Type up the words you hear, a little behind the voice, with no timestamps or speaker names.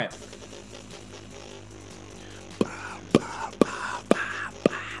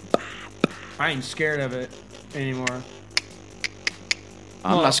I ain't scared of it anymore.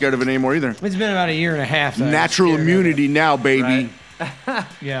 I'm not scared of it anymore either. It's been about a year and a half. Natural immunity now, baby. Right?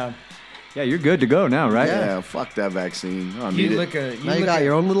 Yeah. Yeah, you're good to go now, right? Yeah, fuck that vaccine. I don't You need look it. at Now you got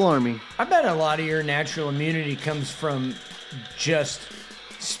your own little army. I bet a lot of your natural immunity comes from just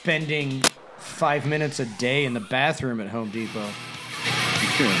spending 5 minutes a day in the bathroom at Home Depot.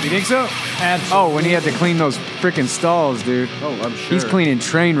 You think so? Absolutely. Oh, when he had to clean those freaking stalls, dude. Oh, I'm sure. He's cleaning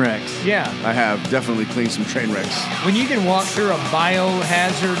train wrecks. Yeah. I have definitely cleaned some train wrecks. When you can walk through a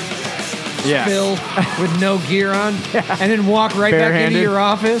biohazard Yeah. spill with no gear on and then walk right back into Barehanded. your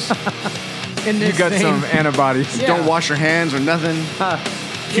office. In You this got same- some antibodies. Yeah. Don't wash your hands or nothing.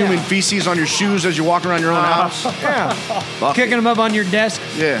 Human feces on your shoes as you walk around your own house. Yeah. Fuck Kicking it. them up on your desk.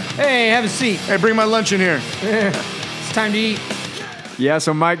 Yeah. Hey, have a seat. Hey, bring my lunch in here. It's time to eat. Yeah,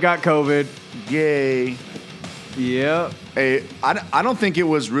 so Mike got COVID. Yay. Yep. Hey, I don't think it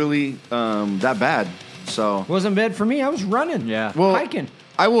was really that bad. So, Wasn't bad for me. I was running. Yeah. well, Hiking.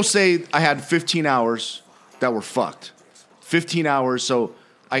 I will say I had 15 hours that were fucked. 15 hours. So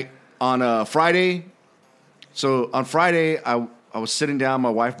on Friday, I was sitting down. My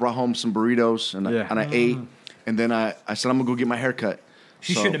wife brought home some burritos and Yeah. I ate. And then I said, I'm gonna go get my hair cut.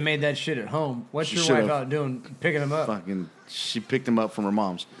 She So, should have made that shit at home. What's She your should wife have. out doing? Picking them up. Fucking, she picked them up from her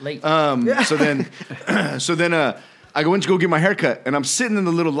mom's. Late. So then, I went to go get my hair cut, and I'm sitting in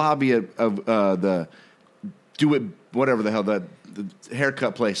the little lobby of the do it whatever the hell the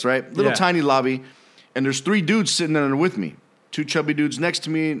haircut place, right? Little Yeah. tiny lobby, and there's 3 dudes sitting there with me, 2 chubby dudes next to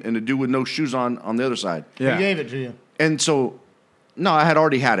me, and a dude with no shoes on the other side. Yeah. He gave it to you. And so, no, I had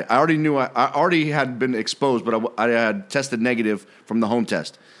already had it. I already knew I already had been exposed, but I had tested negative from the home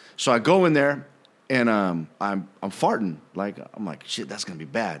test. So I go in there, and I'm farting. I'm like, shit, that's gonna be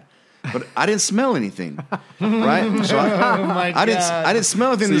bad. But I didn't smell anything, right? So I didn't smell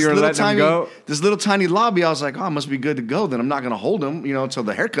anything. So you were letting them go? This little tiny lobby. I was like, oh, I must be good to go. Then I'm not gonna hold them, until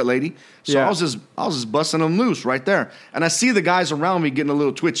the haircut lady. So Yeah. I was just busting them loose right there, and I see the guys around me getting a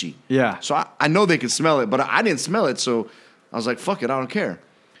little twitchy. Yeah. So I know they could smell it, but I didn't smell it. So I was like, fuck it, I don't care.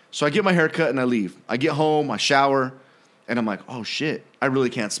 So I get my hair cut and I leave. I get home, I shower, and I'm like, oh shit, I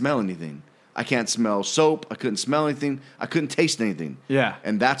really can't smell anything. I can't smell soap. I couldn't smell anything. I couldn't taste anything. Yeah.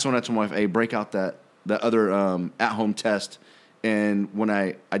 And that's when I told my wife, hey, break out that other at-home test. And when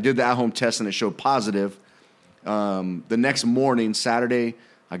I did the at-home test and it showed positive, the next morning, Saturday,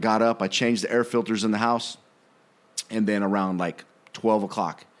 I got up, I changed the air filters in the house, and then around like 12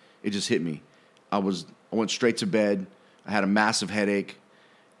 o'clock, it just hit me. I went straight to bed. I had a massive headache.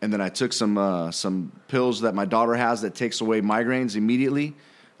 And then I took some pills that my daughter has that takes away migraines immediately.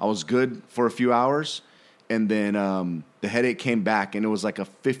 I was good for a few hours, and then the headache came back, and it was like a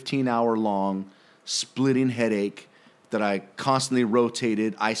 15-hour-long splitting headache that I constantly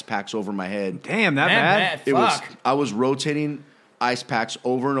rotated ice packs over my head. Damn, that bad? It was. Fuck. I was rotating ice packs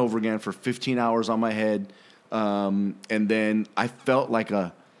over and over again for 15 hours on my head, and then I felt like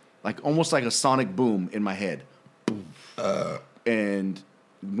almost like a sonic boom in my head, and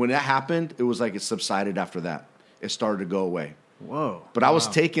when that happened, it was like it subsided after that. It started to go away. Whoa. But I was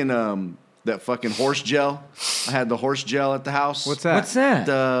taking that fucking horse gel. I had the horse gel at the house. What's that? What's that?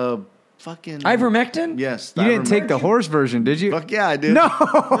 The fucking Ivermectin? Yes. You didn't take the horse version, did you? Fuck yeah, I did. No.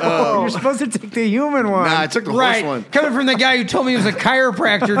 You're supposed to take the human one. Nah, I took the Right. horse one. Coming from the guy who told me he was a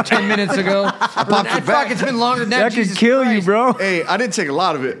chiropractor 10 minutes ago. popped it back. Fuck, it's been longer than that. that could Jesus kill Christ. you, bro. Hey, I didn't take a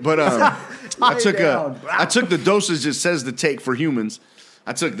lot of it, but I took the dosage it says to take for humans.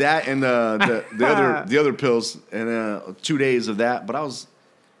 I took that and the other pills and 2 days of that. But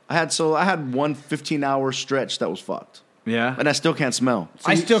I had one 15-hour stretch that was fucked, Yeah. and I still can't smell.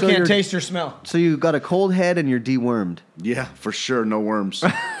 I still so can't you're- taste or smell. So you got a cold head and you're dewormed. Yeah, for sure, no worms.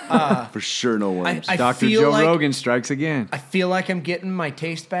 For sure, no worms. I Dr. feel Joe like- Rogan strikes again. I feel like I'm getting my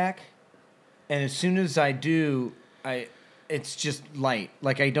taste back, and as soon as I do, it's just light.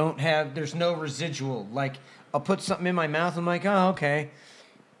 Like there's no residual. Like I'll put something in my mouth, I'm like, oh, okay.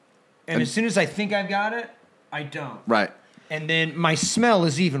 And as soon as I think I've got it, I don't. Right. And then my smell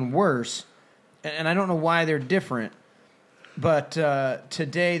is even worse, and I don't know why they're different. But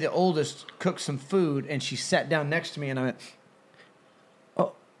today, the oldest cooked some food, and she sat down next to me, and I went,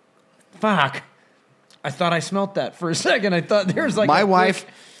 oh, fuck. I thought I smelt that for a second. I thought there's like My a wife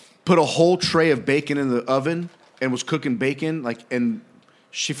quick- put a whole tray of bacon in the oven and was cooking bacon, and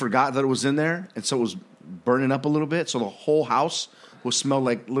she forgot that it was in there, and so it was burning up a little bit. So the whole house will smell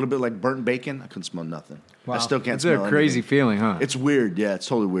like a little bit like burnt bacon. I couldn't smell nothing. I Wow. still can't It's smell a crazy anything. feeling, huh? It's weird. Yeah, it's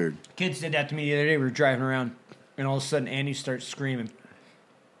totally weird. Kids did that to me the other day. We were driving around, and all of a sudden, Andy starts screaming.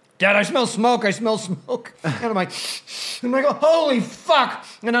 Dad, I smell smoke. I smell smoke. And I'm like, holy fuck.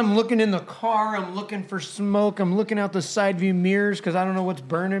 And I'm looking in the car. I'm looking for smoke. I'm looking out the side view mirrors because I don't know what's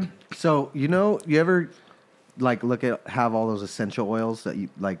burning. So, you ever like have all those essential oils that you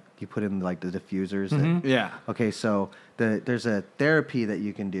put in like the diffusers? Mm-hmm. Yeah. Okay, so there's a therapy that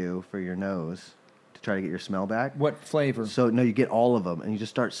you can do for your nose to try to get your smell back. What flavor? So no, you get all of them and you just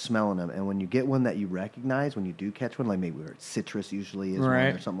start smelling them. And when you get one that you recognize, when you do catch one, like maybe where it's citrus usually is Right.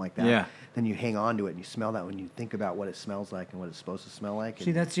 one or something like that. Yeah. Then you hang on to it and you smell that when you think about what it smells like and what it's supposed to smell like.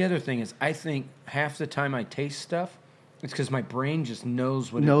 See, that's the other thing is I think half the time I taste stuff, it's because my brain just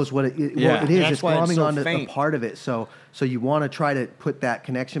knows what knows what it Yeah. well, it is. That's It's why it's glomming so onto a faint. part of it. So you want to try to put that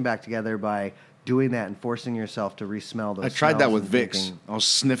connection back together by doing that and forcing yourself to re-smell those. I tried that smells with and Vicks. thinking- I was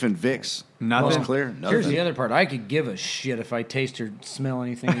sniffing Vicks. Nothing? It was clear. Here's Nothing. the other part. I could give a shit if I taste or smell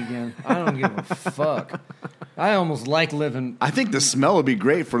anything again. I don't give a fuck. I almost like living. I think the smell would be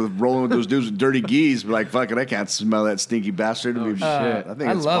great for rolling with those dudes with dirty geese. But like, fuck it, I can't smell that stinky bastard. It'd be, shit. I think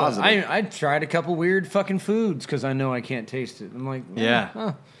I it's love positive. it. I tried a couple weird fucking foods because I know I can't taste it. I'm like,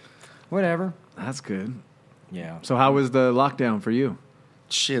 Yeah. whatever. That's good. Yeah. So how was the lockdown for you?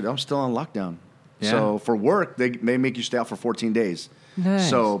 Shit, I'm still on lockdown. Yeah. So for work, they make you stay out for 14 days. Nice.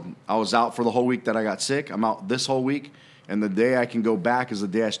 So I was out for the whole week that I got sick. I'm out this whole week. And the day I can go back is the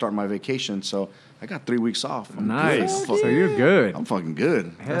day I start my vacation. So I got 3 weeks off. I'm Nice. Good. So you're good. I'm fucking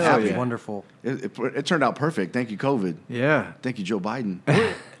good. Hell I'm That's happy. yeah. wonderful. It turned out perfect. Thank you, COVID. Yeah. Thank you, Joe Biden.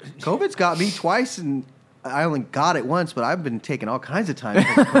 COVID's got me twice, and I only got it once, but I've been taking all kinds of time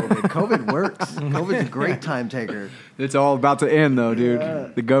because of COVID. COVID works. COVID's a great time taker. It's all about to end, though,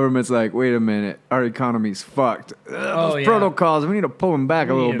 dude. The government's like, wait a minute, our economy's fucked. Those yeah. protocols, we need to pull them back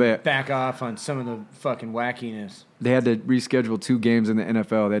a We little need to bit. Back off on some of the fucking wackiness. They had to reschedule 2 games in the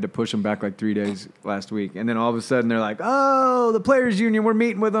NFL. They had to push them back like 3 days last week. And then all of a sudden, they're like, oh, the Players Union, we're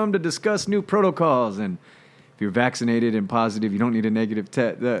meeting with them to discuss new protocols. And if you're vaccinated and positive, you don't need a negative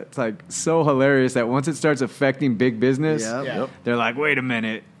test. It's like so hilarious that once it starts affecting big business, Yep. Yeah. they're like, wait a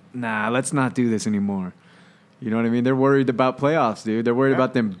minute. Nah, let's not do this anymore. You know what I mean? They're worried about playoffs, dude. They're worried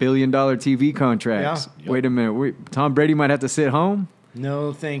about them billion-dollar TV contracts. Yeah. Wait a minute. Tom Brady might have to sit home?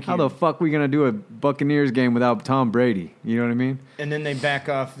 No, thank you. How the fuck we going to do a Buccaneers game without Tom Brady? You know what I mean? And then they back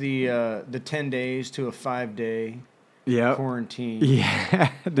off the 10 days to a 5-day Yeah. quarantine.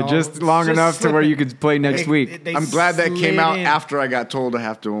 Yeah. They're No, just long just enough to where slipping. you could play next week. They I'm glad that came slid out in. after I got told I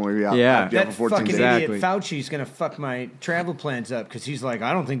have to only be out, Yeah. I'd be out That for 14 fucking days. Exactly. idiot Fauci's going to fuck my travel plans up because he's like,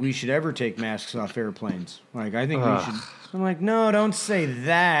 I don't think we should ever take masks off airplanes. Like, I think we should. I'm like, no, don't say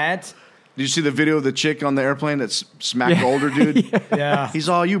that. Did you see the video of the chick on the airplane that smacked the older dude? Yeah. He's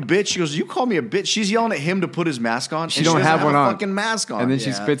all, you bitch. She goes, you call me a bitch. She's yelling at him to put his mask on. She don't doesn't have one a on. fucking mask on. And then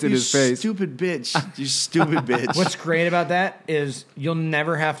she spits in You his face. Stupid bitch. You stupid bitch. What's great about that is you'll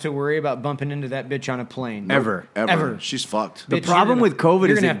never have to worry about bumping into that bitch on a plane. Ever. Ever. She's fucked. The Bitch, problem you're with gonna- COVID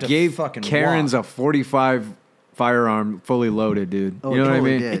you're is gonna it have to gave fucking Karens walk. a 45 firearm fully loaded, dude. Oh, you know it what I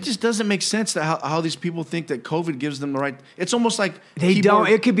totally mean? did. It just doesn't make sense that how these people think that COVID gives them the right. It's almost like They don't.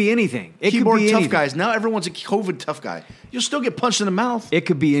 It could be anything. It could keyboard be tough anything. guys. Now everyone's a COVID tough guy. You'll still get punched in the mouth. It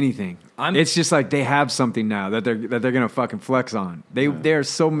could be anything. I'm- It's just like they have something now that they're gonna fucking flex on. They're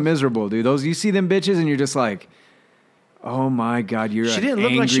so miserable, dude. Those you see them bitches and you're just like, oh my god, you're. She an didn't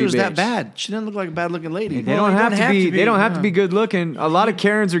look like she angry was that bitch. bad. She didn't look like a bad looking lady. They Well, don't they have don't to have be. to be, They don't have to yeah. be good looking. A lot of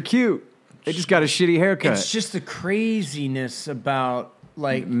Karens are cute. They just got a shitty haircut. It's just the craziness about,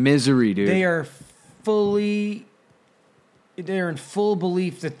 like, misery, dude. they are they're in full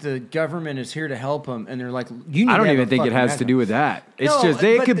belief that the government is here to help them, and they're like, "You need." I don't to have even a think it fucking has mask to on." do with that. It's No, just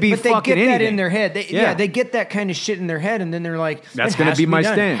they but- could be but they fucking get that anything in their head. They get that kind of shit in their head, and then they're like, That's "It gonna has be to my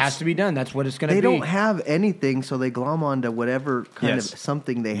done. stance." It has to be done. That's what it's going to They be." don't have anything, so they glom onto whatever kind Yes. of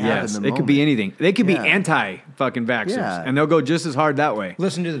something they have Yes, in it the could be moment. anything. They could be Yeah. anti fucking vaxxers, Yeah. and they'll go just as hard that way.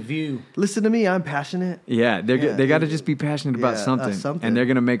 Listen to the View. Listen to me, I'm passionate. Yeah, Yeah, they got to just be passionate about yeah, something, something. and they're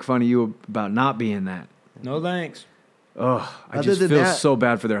gonna make fun of you about not being that. No thanks. Oh, I Other just than feel that- so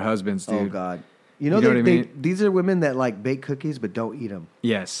bad for their husbands, dude. Oh God, you know know, what I mean? these are women that like bake cookies but don't eat them.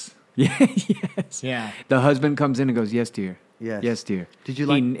 Yes, yes. Yeah. The husband comes in and goes, "Yes, dear. Yes. Yes, dear." Did you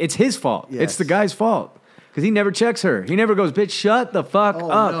like- It's his fault. Yes. It's the guy's fault. Because he never checks her. He never goes, bitch, shut the fuck Oh,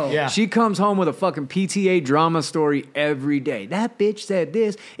 up. no. Yeah. She comes home with a fucking PTA drama story every day. That bitch said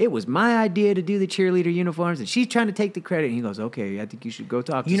this. It was my idea to do the cheerleader uniforms, and she's trying to take the credit. And he goes, okay, I think you should go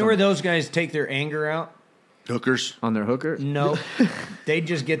talk to You know where someone those guys take their anger out? Hookers. on their hooker. No, they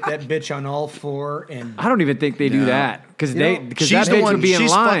just get that bitch on all four and I don't even think they do No. that. Because know, that She's bitch the one. would be in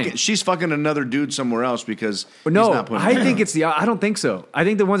She's line. fucking. She's fucking another dude somewhere else because he's No, not putting I her think down. it's the. I don't think so. I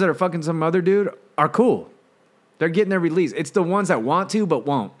think the ones that are fucking some other dude are cool. They're getting their release. It's the ones that want to but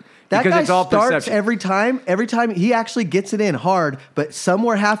won't. That Because guy it's all starts perception. every time. Every time he actually gets it in hard, but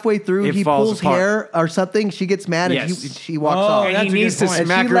somewhere halfway through It he falls pulls apart. hair or something. She gets mad and Yes. she walks Oh, off. And that's he a good needs to point. And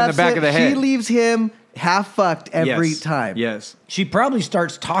smack she her in the lets back him- of the head. She leaves him half fucked every Yes. time. Yes. She probably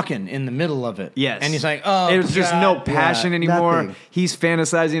starts talking in the middle of it. Yes. And he's like, oh, There's just no God. passion Yeah, anymore. nothing. He's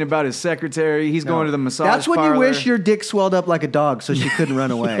fantasizing about his secretary. He's going to the massage That's when parlor. you wish your dick swelled up like a dog so she couldn't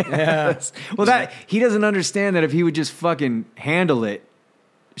run away. Yes. Well, that he doesn't understand that if he would just fucking handle it,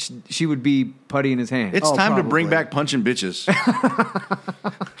 she would be putty in his hand. It's Oh, time to probably. bring back punching bitches.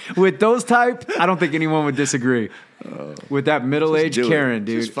 With those type, I don't think anyone would disagree. With that middle-aged Do it. Karen,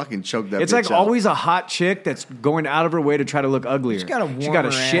 dude. Just fucking choke that It's bitch like out. always a hot chick that's going out of her way to try to look uglier. She's got a She got a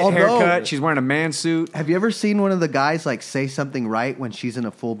warmer shit ass. haircut. Although- She's wearing a man suit. Have you ever seen one of the guys like say something right when she's in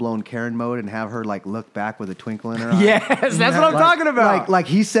a full blown Karen mode and have her like look back with a twinkle in her eye? Yes, that's what I'm Like- talking about. Like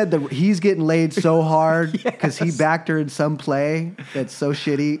he said that he's getting laid so hard because he backed her in some play that's so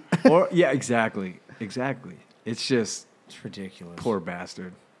shitty. Or yeah, exactly. It's just It's ridiculous. poor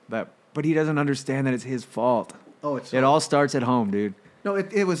bastard. But he doesn't understand that it's his fault. Oh, it's It all starts at home, dude. no,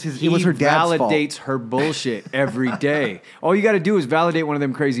 it was his. He It was her dad's fault. validates her bullshit every day. All you got to do is validate one of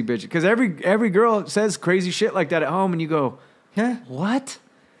them crazy bitches. Because every girl says crazy shit like that at home, and you go, Huh? "What?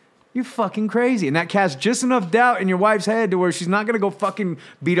 You're fucking crazy." And that casts just enough doubt in your wife's head to where she's not gonna go fucking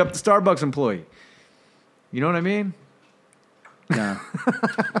beat up the Starbucks employee. You know what I mean? Yeah.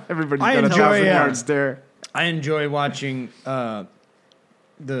 Everybody's I got a enjoy, thousand yeah. yard stare. I enjoy watching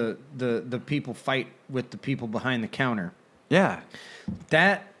the people fight with the people behind the counter. Yeah.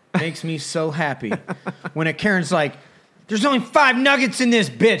 That makes me so happy. When a Karen's like, there's only 5 nuggets in this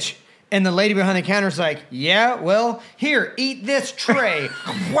bitch. And the lady behind the counter's like, yeah, well, here, eat this tray.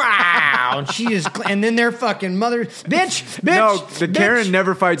 Wow. And she is, and then their fucking mother, bitch, No, the bitch. Karen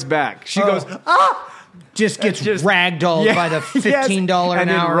never fights back. She Oh. goes, ah! just gets Just- ragdolled Yeah. by the $15 Yes. an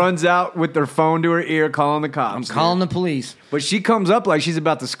and hour. then runs out with their phone to her ear calling the cops. I'm calling the police. But she comes up like she's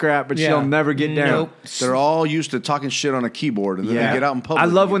about to scrap, but Yeah. she'll never get down. Nope. They're all used to talking shit on a keyboard, and then they get out in public. I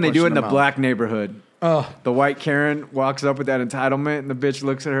love and when they punch do it in the them out. black neighborhood. Oh, The white Karen walks up with that entitlement, and the bitch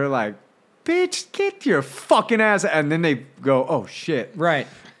looks at her like, bitch, get your fucking ass. And then they go, oh, shit. right.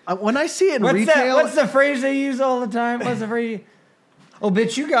 When I see it in What's retail, that? What's the phrase they use all the time? What's the phrase? Oh,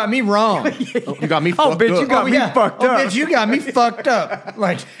 bitch, you got me wrong. You got me. Oh, fucked bitch, up. you got me fucked up. Oh, bitch, you got me fucked up.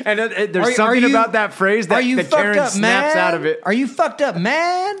 Like, And there's Are something you- about that phrase that are you the fucked Karen up snaps mad? out of it. Are you fucked up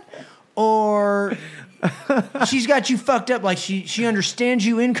mad? Or she's got you fucked up like she understands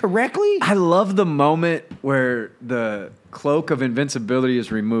you incorrectly? I love the moment where the cloak of invincibility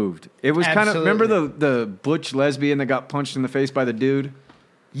is removed. It was kind of, remember the butch lesbian that got punched in the face by the dude?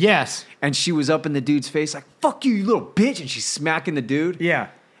 Yes. And she was up in the dude's face like, fuck you, you little bitch. And she's smacking the dude. Yeah.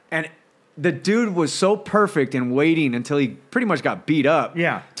 And the dude was so perfect in waiting until he pretty much got beat up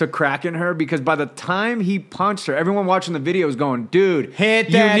Yeah. to cracking her, because by the time he punched her, everyone watching the video was going, dude, Hit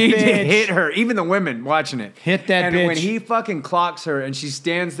you that need to bitch." hit her. Even the women watching it. Hit that and bitch. when he fucking clocks her and she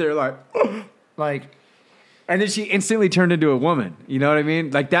stands there like, Like, and then she instantly turned into a woman. You know what I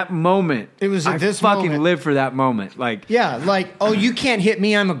mean? Like that moment. It was at I this fucking moment- live for that moment. Like, yeah, like, oh, you can't hit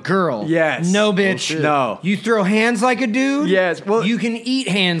me, I'm a girl. Yes. No, bitch. Bullshit. No. You throw hands like a dude? Yes, well- you can eat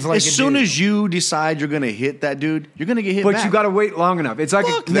hands like a As dude. soon as you decide you're gonna hit that dude, you're gonna get hit but back. you got to wait long enough. It's like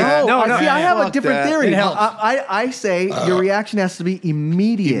Fuck a, that. no. See, I have a Fuck different that. theory. It helps. I say your reaction has to be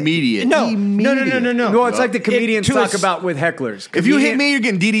immediate. Immediate. No, Immediate. no. No, it's like the comedians to talk us- about with hecklers. If you hit me, you're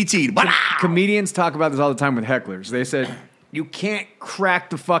getting DDT'd. Comedians talk about this all the time with hecklers. They said, you can't crack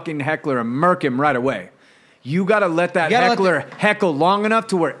the fucking heckler and murk him right away. You got to let that You gotta let heckler heckle long enough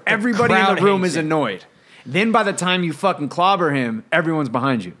to where everybody in crowd the room hates is it. annoyed. Then by the time you fucking clobber him, everyone's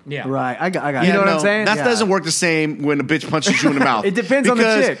behind you. Yeah. Right. I got You it. know what I'm saying? That Yeah. doesn't work the same when a bitch punches you in the mouth. It depends on the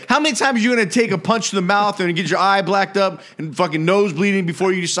Because chick. How many times are you going to take a punch to the mouth and get your eye blacked up and fucking nose bleeding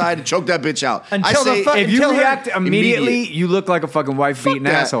before you decide to choke that bitch out? Until the fuck- If you Until her- react immediately, Immediate. you look like a fucking wife Fuck beating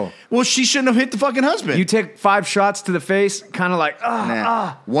that. asshole. Well, she shouldn't have hit the fucking husband. You take 5 shots to the face, kind of like,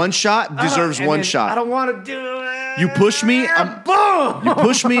 Nah. One shot deserves and one then, shot. I don't want to do it. You push me, I'm boom. You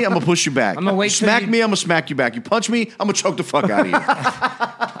push me, I'm gonna push you back. I'm gonna wait You till smack you- me, I'm gonna smack you back. You punch me, I'm gonna choke the fuck out of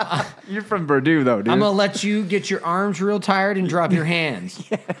you. You're from Purdue, though, dude. I'm going to let you get your arms real tired and drop your hands.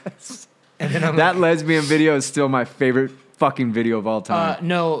 Yes. And then I'm That lesbian video is still my favorite fucking video of all time.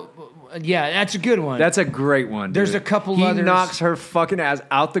 no, yeah, that's a good one. That's a great one. There's dude. a couple he others. knocks her fucking ass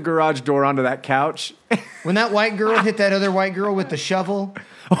out the garage door onto that couch. When that white girl hit that other white girl with the shovel.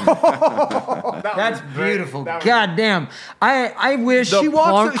 That's beautiful. God damn. I wish She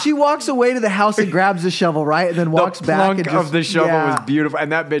walks away to the house and grabs the shovel, right, and then walks the back. plunk And just, of the shovel yeah. was beautiful,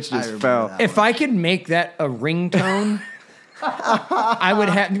 and that bitch just remember fell. that. if I could make that a ringtone, I would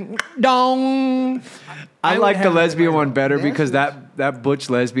have dong. I would like the have- lesbian one better Nancy because was- that butch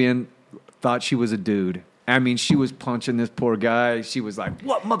lesbian thought she was a dude. I mean, she was punching this poor guy. She was like,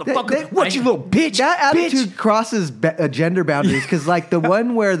 "What motherfucker? What you little bitch? That attitude bitch." crosses gender boundaries because, like, the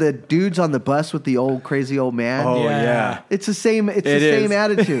one where the dude's on the bus with the old crazy old man. Oh Yeah. yeah. It's the same. It's It the is. same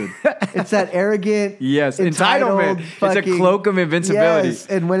attitude. It's that arrogant. Yes, entitled entitlement. It's a fucking- cloak of invincibility. Yes,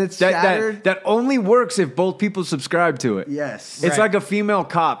 and when it's that, shattered, that only works if both people subscribe to it. yes, It's Right. like a female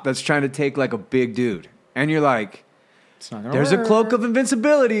cop that's trying to take like a big dude, and you're like, It's not gonna "There's a work. cloak of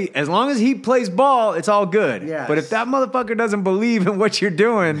invincibility. As long as he plays ball, it's all good." Yes. But if that motherfucker doesn't believe in what you're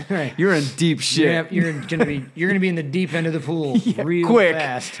doing, Right. you're in deep shit. You're gonna be in the deep end of the pool real quick.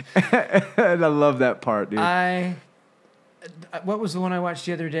 fast. And I love that part, dude. What was the one I watched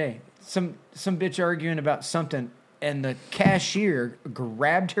the other day? Some bitch arguing about something, and the cashier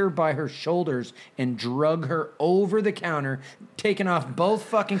grabbed her by her shoulders and drug her over the counter, taking off both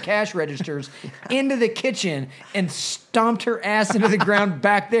fucking cash registers into the kitchen and stomped her ass into the ground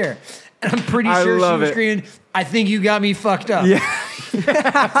back there. And I'm pretty I sure she love was it. screaming, "I think you got me fucked up." Yeah.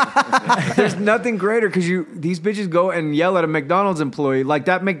 There's nothing greater because these bitches go and yell at a McDonald's employee like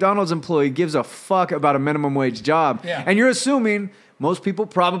that McDonald's employee gives a fuck about a minimum wage job. Yeah. And you're assuming most people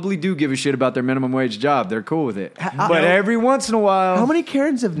probably do give a shit about their minimum wage job. They're cool with it. But every once in a while, How many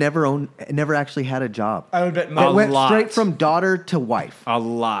Karens have never actually had a job? I would bet That most. went lot. straight from daughter to wife. a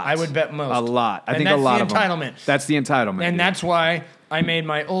lot. I would bet most. A lot. I And think that's a lot the of them. entitlement. That's the entitlement. And dude. that's why I made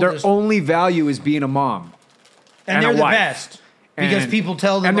my their oldest. only value is being a mom. and a they're the wife. best. Because And- people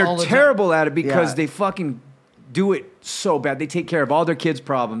tell them and they're all the time. terrible at it because Yeah. they fucking do it so bad. They take care of all their kids'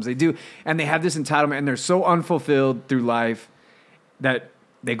 problems. They do, and they have this entitlement, and they're so unfulfilled through life that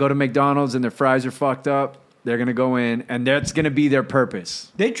they go to McDonald's and their fries are fucked up. They're gonna go in, and that's gonna be their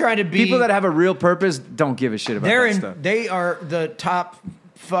purpose. They try to be People that have a real purpose don't give a shit about they're that in. stuff. They are the top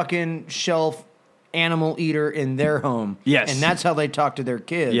fucking shelf animal eater in their home. Yes. and that's how they talk to their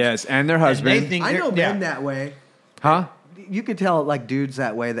kids. Yes, and their And husband. they think I they're- know yeah. men that way. Huh? You could tell like dudes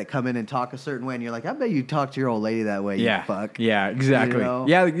that way that come in and talk a certain way, and you're like, I bet you talk to your old lady that way. Yeah. You fuck. Yeah, exactly. You know?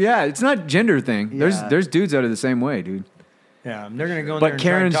 Yeah. It's not gender thing. Yeah. There's dudes that are the same way, dude. Yeah, they're gonna go in there But and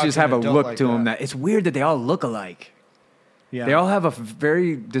try and Karens talk just to an have a adult look like to them that it's weird that they all look alike. Yeah. They all have a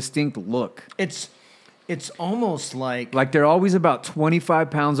very distinct look. It's almost like Like they're always about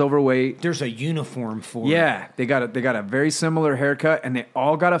 25 pounds overweight. there's a uniform for it. Yeah, they got a very similar haircut, and they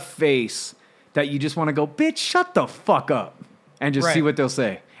all got a face that you just want to go, bitch, shut the fuck up, and just see Right. what they'll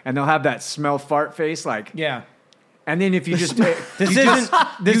say. And they'll have that smell fart face, like, Yeah. and then if you just This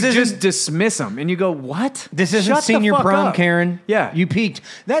isn't just dismiss them, and you go, what? This isn't Shut the senior fuck prom, up. Karen. Yeah, You peaked.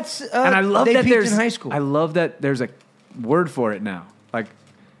 That's and I love they that peaked there's in high school. I love that there's a word for it now. Like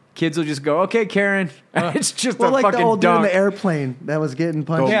kids will just go, okay, Karen. It's just Well, a like the fucking old dude in dunk. the airplane that was getting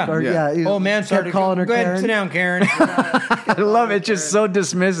punched. Yeah. Or, Yeah. he Oh man, kept sorry. calling her Go ahead, Karen. sit down, Karen. I love it. It's just so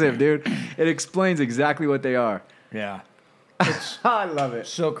dismissive, dude. It explains exactly what they are. Yeah. I love it.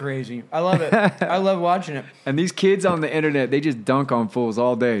 So crazy. I love it. I love watching it. And these kids on the internet, they just dunk on fools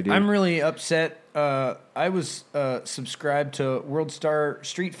all day, dude. I'm really upset. I was subscribed to World Star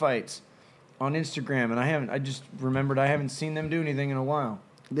Street Fights on Instagram, and I just remembered I haven't seen them do anything in a while.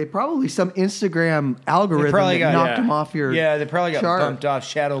 They probably some Instagram algorithm They probably that got- knocked them off your. Yeah, they probably got chart. bumped off,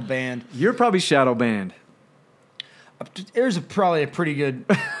 shadow banned. You're probably shadow banned. There's probably a pretty good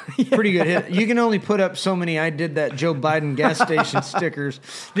hit. You can only put up so many. I did that Joe Biden gas station stickers,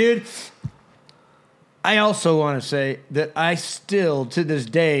 dude. I also want to say that I still, to this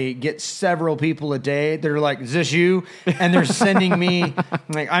day, get several people a day that are like, "Is this you?" And they're sending me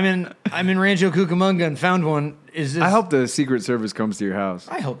like, "I'm in Rancho Cucamonga and found one." Is this? I hope the Secret Service comes to your house.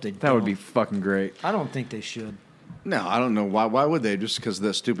 I hope they. That would be fucking great. I don't think they should. No, I don't know why. Why would they? Just because of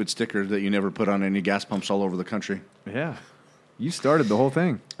that stupid sticker that you never put on any gas pumps all over the country. Yeah. You started the whole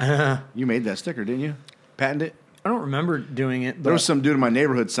thing. You made that sticker, didn't you? Patented it. I don't remember doing it. There was but- some dude in my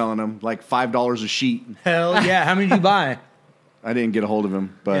neighborhood selling them like $5 a sheet. hell yeah. How many did you buy? I didn't get a hold of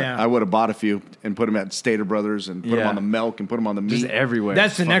him, but Yeah. I would have bought a few and put them at Stater Brothers and put them Yeah. on the milk and put them on the Just meat. everywhere.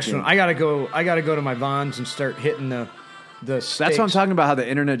 That's the next Fucking- one. I gotta go to my Vons and start hitting the. That's what I'm talking about, how the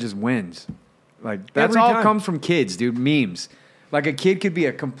internet just wins. Like, that's Every all time. comes from kids, dude. Memes. Like, a kid could be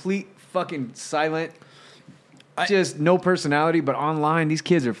a complete fucking silent, just no personality, but online, these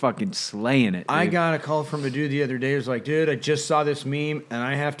kids are fucking slaying it. I dude. got a call from a dude the other day. He was like, "Dude, I just saw this meme and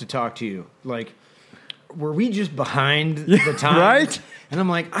I have to talk to you." Like, were we just behind the time? Right? And I'm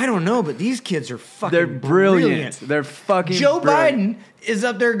like, I don't know, but these kids are fucking They're brilliant. They're fucking Joe brilliant. Biden is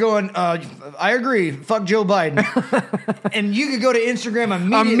up there going, I agree, fuck Joe Biden. And you could go to Instagram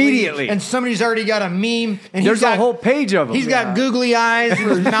immediately. And somebody's already got a meme. And There's a whole page of them. He's got googly eyes and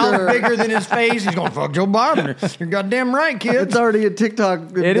his mouth bigger than his face. He's going, fuck Joe Biden. You're goddamn right, kids. It's already a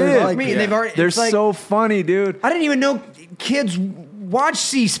TikTok. It is. I mean, they've already, They're it's like, so funny, dude. I didn't even know kids watch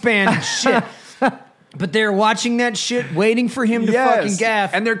C-SPAN and shit. But they're watching that shit, waiting for him to fucking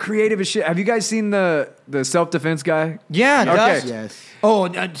gaff. And they're creative as shit. Have you guys seen the self-defense guy? Yeah, Okay. Dust. Yes.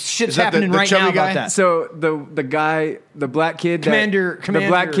 Oh, shit's Is that happening the right chubby now guy? about that. So the guy, the black kid, Commander- the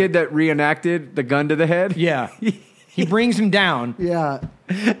black kid that reenacted the gun to the head. Yeah. He brings him down. Yeah.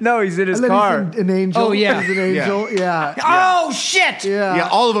 No, he's in his And then car. he's an angel. Oh, yeah. He's an angel. Yeah. Oh, shit! Yeah. Yeah,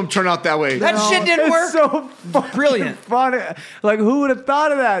 all of them turn out that way. That shit didn't It's work. so fucking Brilliant. funny. Like, who would have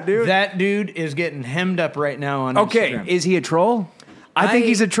thought of that, dude? That dude is getting hemmed up right now on Okay, Instagram. is he a troll? I think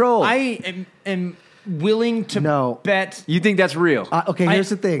he's a troll. I am willing to No. bet. You think that's real? Okay, here's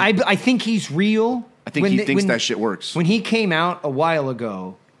the thing. I think he's real. I think he thinks that shit works. When he came out a while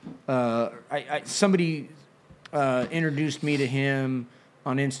ago, somebody introduced me to him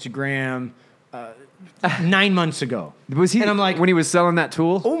on Instagram 9 months ago. Was he? And I'm like, when he was selling that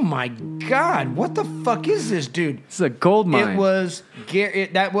tool? oh my God, what the fuck is this dude? It's a gold mine. It was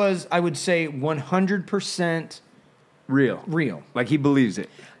that was, I would say, 100% real. real. Like he believes it,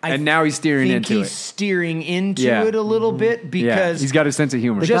 I and now he's steering think into he's it. steering into Yeah. it a little bit Yeah, because he's got a sense of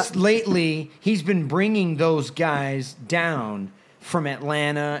humor. just lately he's been bringing those guys down from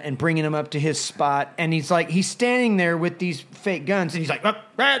Atlanta and bringing them up to his spot, and he's standing there with these fake guns, and he's like,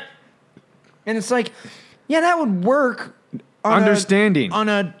 and it's like, yeah, that would work. Understanding. on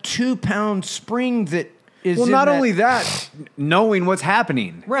a 2-pound spring that is Well, in not that- only that, knowing what's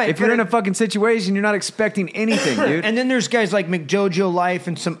happening. Right, If you're but in a it- fucking situation, you're not expecting anything, dude. And then there's guys like McJojo Life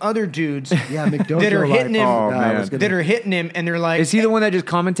and some other dudes Yeah, McDojo that are hitting him. Oh, man. I was gonna- That are hitting him, and they're like, Is he the one that just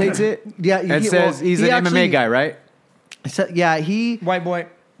commentates it? Yeah, and he- says well, he's he an actually- MMA guy, right? So, yeah, white boy?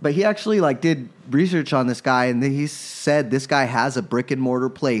 but he actually did research on this guy, and he said this guy has a brick and mortar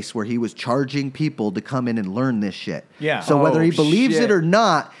place where he was charging people to come in and learn this shit. Yeah. So whether Oh, he believes shit. it or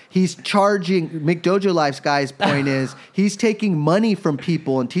not, he's charging. McDojo Life's guy's point is he's taking money from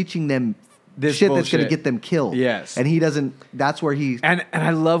people and teaching them This shit that's going to bullshit. get them killed. Yes. and he doesn't. That's where he. And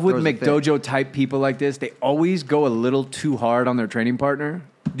I love with Throws a fit. McDojo type people like this, they always go a little too hard on their training partner.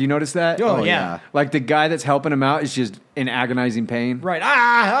 Do you notice that? Oh, Oh, yeah. yeah. Like the guy that's helping him out is just in agonizing pain. Right.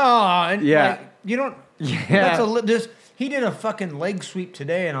 And Yeah. like, you don't. Yeah. That's he did a fucking leg sweep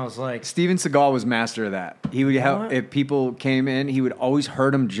today, and I was like, Steven Seagal was master of that. He would help What? if people came in, he would always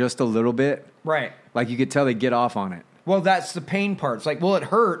hurt them just a little bit. right. Like you could tell they get off on it. Well, that's the pain part. It's like, well, it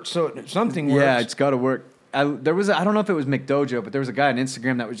hurt, so something works. Yeah, it's got to work. I don't know if it was McDojo, but there was a guy on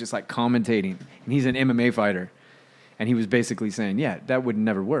Instagram that was just like commentating, and he's an MMA fighter, and he was basically saying, yeah, that would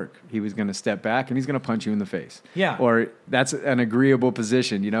never work. He was going to step back and he's going to punch you in the face. Yeah. Or that's an agreeable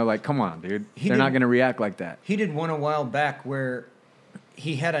position, like, come on, dude. They're not going to react like that. He did one a while back where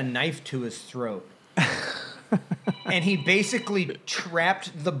he had a knife to his throat. And he basically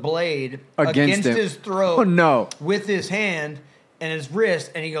trapped the blade Against him. his throat. Oh, no. With his hand and his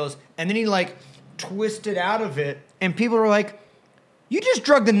wrist, and he goes, and then he twisted out of it, and people were like, "You just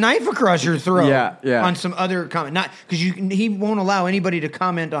drug the knife across your throat." Yeah. On some other comment, not because he won't allow anybody to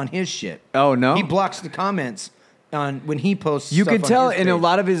comment on his shit. Oh, no? He blocks the comments on when he posts. You stuff could on tell his in a page.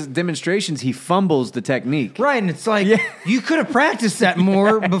 lot of his demonstrations, he fumbles the technique. Right, and it's like Yeah. you could have practiced that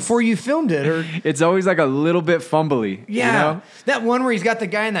more before you filmed it, or It's always like a little bit fumbly. yeah, You know? that one where he's got the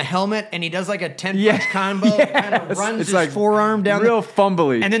guy in the helmet and he does like a 10 Yeah. punch combo, kind of Yes. runs It's his like forearm down, real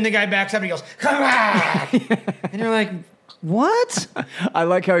fumbly. and then the guy backs up and he goes, "Come on!" And you're like, "What?" I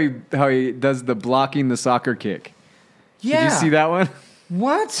like how he does the blocking the soccer kick. Yeah, Did you see that one?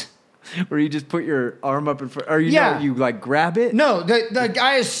 What? Where you just put your arm up in front, or Yeah. you grab it. No, the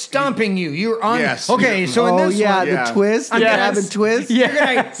guy is stomping you. You're on. Yes. Okay, so in oh this yeah, one, Yeah. the twist, the Yes. grab and twist.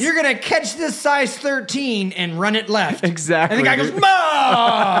 Yeah. you're gonna catch this size 13 and run it left. Exactly, And the guy goes, dude.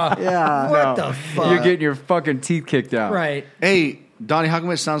 "Ma!" Yeah. What No. the fuck? You're getting your fucking teeth kicked out. right. Hey, Donnie, how come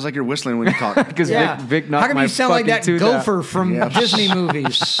it sounds like you're whistling when you talk? Because Yeah. Vic knocked How come my you sound like fucking that tooth gopher from Yeah. Disney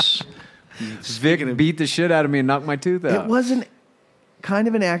movies? Vic beat the shit out of me and knocked my tooth It out. wasn't kind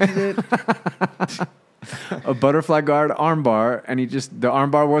of an accident. A butterfly guard armbar, and the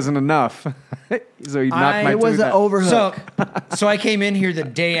armbar wasn't enough, so he knocked my it was tooth an out. overhook. So I came in here the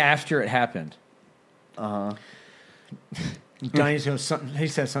day after it happened. Donnie's goes something. He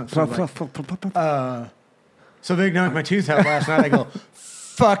said something like, "So Vic knocked my tooth out last night." I go,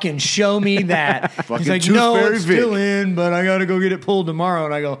 fucking show me that. He's Fucking like, Tooth no, Fairy it's Vic. still in, but I got to go get it pulled tomorrow.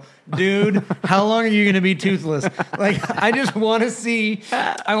 And I go, dude, how long are you going to be toothless? Like, I just want to see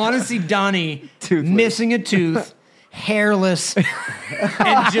Donnie Toothless. missing a tooth, hairless, and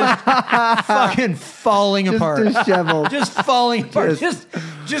just fucking falling apart. disheveled. Just falling apart.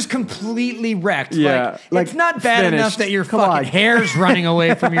 Just completely wrecked. Yeah. Like it's not bad finished. enough that your Come fucking on. hair's running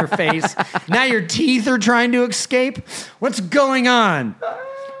away from your face. Now your teeth are trying to escape. What's going on?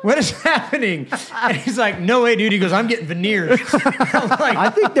 What is happening? And he's like, no way, dude. He goes, I'm getting veneers. I'm like, I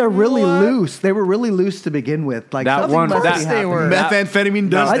think they're really What? loose. They were really loose to begin with. Like That something one- must that- be they happening. were. Methamphetamine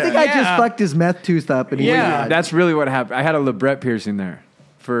does I that. think I just Yeah. fucked his meth tooth up, and he Yeah. That's really what happened. I had a LeBret piercing there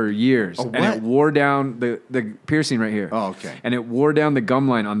for years, and what? it wore down the piercing right here. Oh, okay. And it wore down the gum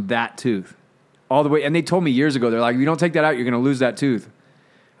line on that tooth all the way. And they told me years ago, they're like, if you don't take that out, you're going to lose that tooth.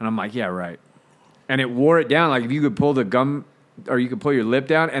 And I'm like, yeah, right. And it wore it down. Like if you could pull the gum, or you could pull your lip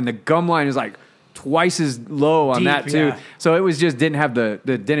down, and the gum line is like twice as low on Deep, that tooth. yeah. So it was just didn't have the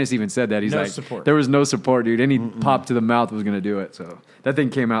dentist even said that. He's No like, support. there was no support, dude. Any pop to the mouth was going to do it. So that thing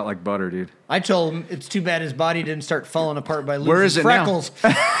came out like butter, dude. I told him it's too bad his body didn't start falling apart by losing Where is it now? freckles.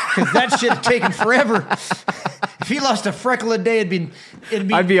 Because that shit had taken forever. If he lost a freckle a day, it'd be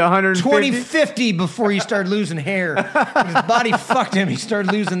I'd be 150. 2050 before he started losing hair. His body fucked him. He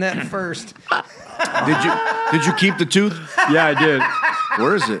started losing that first. Did you keep the tooth? Yeah, I did.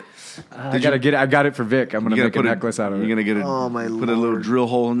 Where is it? I got it for Vic. I'm gonna You gotta make a put necklace out of You're it. gonna get it. Oh, my Put a little Lord. drill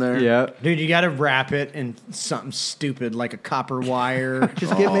hole in there. Yeah. Dude, you got to wrap it in something stupid like a copper wire.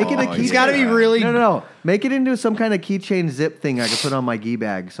 Just make it a key. He's got to be really. No. Make it into some kind of keychain zip thing I can put on my gi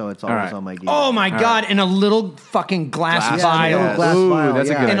bag, so it's always right. on my gi. Oh my god! In a little fucking glass Glass, vial. yeah. little glass Ooh, vial. that's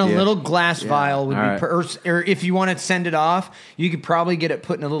a good In a idea. little glass vial would All be, right. or if you want to send it off, you could probably get it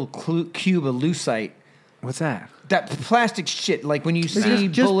put in a little cube of lucite. What's that? That plastic shit, like when you see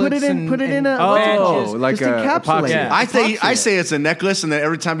just bullets put it in. and, Put it in and a. Oh, like just a encapsulate epoxy. it. Yeah. I say it's a necklace, and then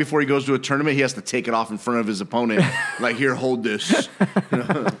every time before he goes to a tournament, he has to take it off in front of his opponent. Like, here, hold this.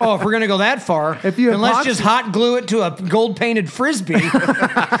 Oh, if we're gonna go that far, If you then let's epoxy- just hot glue it to a gold painted frisbee. Put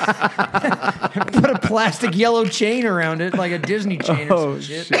a plastic yellow chain around it, like a Disney chain or some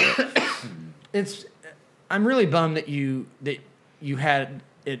shit. I'm really bummed that you had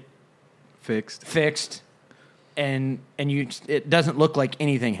it Fixed. fixed, and it doesn't look like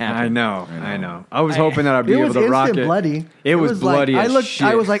anything happened. I know. I was hoping that I'd be It able was to rock instant it. bloody. It was bloody Like, as shit.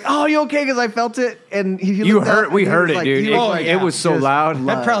 I was like, "Oh, you okay?" Because I felt it, and he You looked heard- up, we and he heard was it, like- dude. he was Oh, like, yeah. It was so just loud. That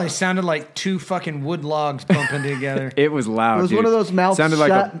blood. probably sounded like two fucking wood logs bumping together. It was loud. It was dude. one of those mouth Sounded shut,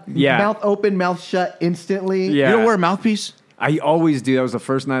 like a mouth open, mouth shut instantly. Yeah. You don't wear a mouthpiece? I always do. That was the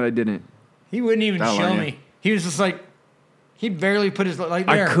first night I didn't. He wouldn't even That'll show learn you. me. He was just like, he barely put his like.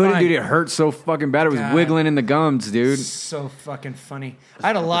 I There, couldn't, fine. dude. It hurt so fucking bad. It was God. wiggling in the gums, dude. So fucking funny. I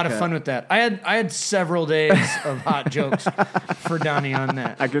had a lot of fun with that. I had several days of hot jokes for Donnie on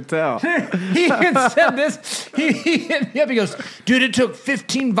that. I could tell. He even said this. He hit me up. He goes, dude, it took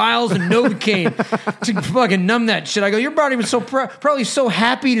 15 vials of Novocaine to fucking numb that shit. I go, your body was so probably so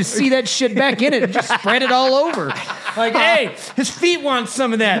happy to see that shit back in it. And just spread it all over. Like, hey, his feet want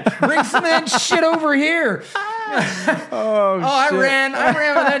some of that. Bring some of that shit over here. I ran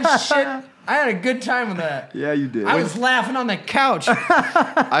with that shit. I had a good time with that. Yeah, you did. I was laughing on the couch.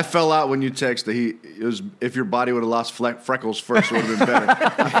 I fell out when you texted. It was if your body would have lost freckles first, it would have been better.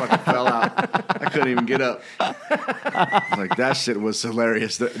 I fucking fell out. I couldn't even get up. I was like, that shit was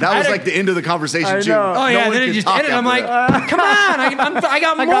hilarious. That was like the end of the conversation I too. know. Oh, yeah, one then it could just talk ended. I'm like, after that. come on, I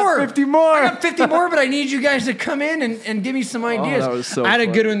got more. 50 more. I got 50 more, but I need you guys to come in and give me some ideas. that was so I had a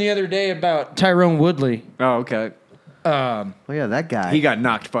funny. good one the other day about Tyrone Woodley. Oh, okay. Oh yeah, that guy. He got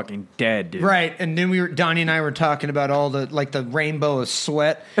knocked fucking dead, dude. Right, and then Donnie and I were talking about all the rainbow of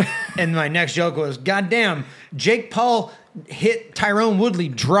sweat, and my next joke was, "Goddamn, Jake Paul hit Tyrone Woodley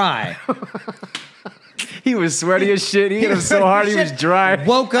dry." He was sweaty as shit. He hit him so hard he was dry.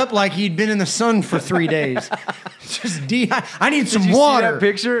 Woke up like he'd been in the sun for 3 days. Just I need some Did you see water. that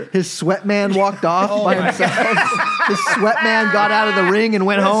picture? His sweat man walked off by himself. His sweat man got out of the ring and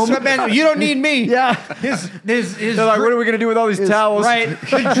went home. Sweatband, you don't need me. Yeah. His They're like, what are we going to do with all these towels? right.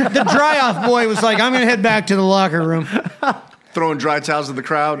 The dry off boy was like, I'm gonna head back to the locker room. Throwing dry towels at the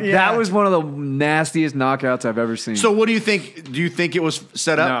crowd. That was one of the nastiest knockouts I've ever seen. So what do you think? Do you think it was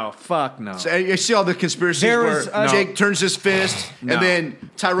set up? no, fuck no. So you see all the conspiracies There where was, Jake turns his fist No. and then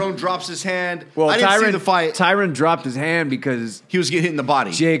Tyrone drops his hand. Well, I didn't see the fight. Tyron dropped his hand because He was getting hit in the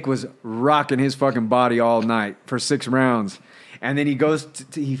body. Jake was rocking his fucking body all night for 6 rounds. And then he goes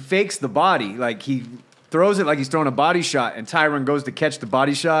he fakes the body. Like he throws it like he's throwing a body shot, and Tyron goes to catch the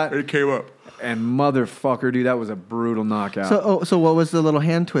body shot. It came up. and motherfucker, dude, that was a brutal knockout. So what was the little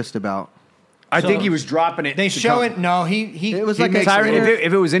hand twist about? I think he was dropping it. They to show come- it. No, he. It was He like a makes Tyron, it-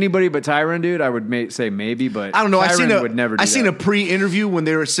 if it was anybody but Tyron, dude, I would say maybe, but I don't know. Tyron would never do I seen a that. pre-interview when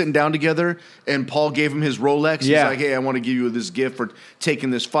they were sitting down together, and Paul gave him his Rolex. Yeah. He's like, "Hey, I want to give you this gift for taking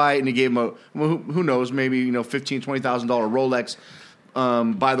this fight," and he gave him who knows, maybe $15,000-$20,000 Rolex.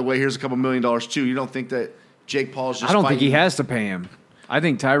 By the way, here's a couple $1 million too. You don't think that Jake Paul's just? I don't think he fighting- has to pay him. I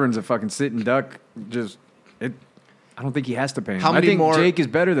think Tyron's a fucking sitting duck. I don't think he has to pay him. How many I think more- Jake is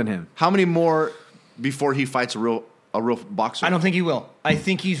better than him. How many more before he fights a real boxer? I don't think he will. I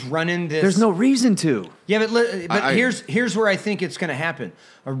think he's running this. There's no reason to. Yeah, but I- here's where I think it's going to happen.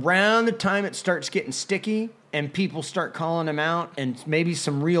 Around the time it starts getting sticky and people start calling him out, and maybe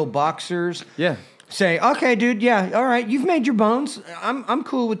some real boxers, Yeah. say, "Okay, dude, yeah, all right, you've made your bones. I'm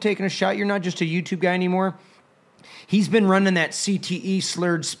cool with taking a shot. You're not just a YouTube guy anymore." He's been running that CTE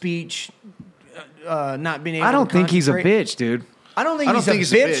slurred speech, not being able. I don't to think he's a concentrate. bitch, dude. I don't think I don't he's think a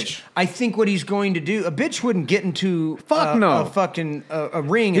he's a bitch. bitch. I think what he's going to do, a bitch wouldn't get into Fuck no. a fucking a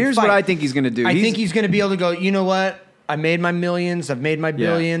ring. Here's and what fight. I think he's gonna do. I He's- think he's going to be able to go. You know what? I made my millions. I've made my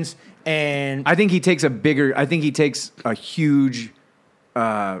billions, and I think he takes a huge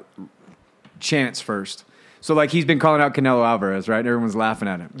chance first. So like he's been calling out Canelo Alvarez, right? Everyone's laughing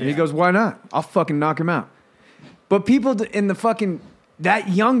at him. And he Yeah. goes, "Why not? I'll fucking knock him out." But people in the fucking that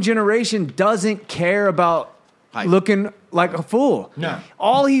young generation doesn't care about Hype. looking like a fool. No.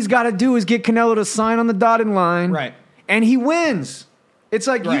 All he's got to do is get Canelo to sign on the dotted line. Right. And he wins. It's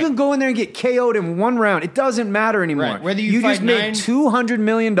like Right. you can go in there and get KO'd in one round. It doesn't matter anymore. Right. Whether you just fight made nine- $200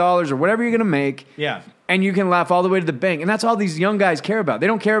 million or whatever you're going to make. Yeah. And you can laugh all the way to the bank. And that's all these young guys care about. They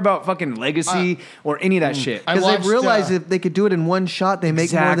don't care about fucking legacy or any of that shit. I Because watched, they've realized if they could do it in one shot, they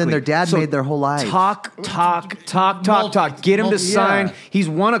make more than Exactly. their dad So made their whole life. Talk. Get him to sign. Yeah. He's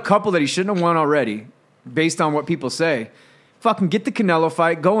won a couple that he shouldn't have won already, based on what people say. Fucking get the Canelo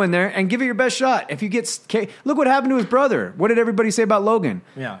fight, go in there, and give it your best shot. If you get look what happened to his brother. What did everybody say about Logan?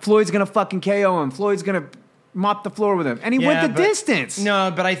 Yeah. Floyd's gonna fucking KO him. Floyd's gonna mop the floor with him, and he went the but- distance.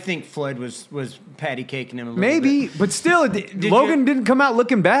 No, but I think Floyd was patty caking him a little Maybe, bit. but still, Logan didn't come out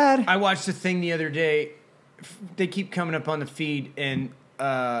looking bad. I watched the thing the other day. They keep coming up on the feed, and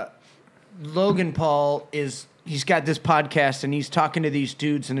Logan Paul he's got this podcast, and he's talking to these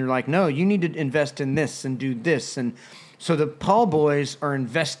dudes, and they're like, "No, you need to invest in this and do this." And so the Paul boys are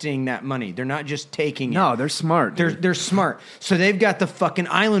investing that money. They're not just taking it. No, they're smart. dude. They're smart. So they've got the fucking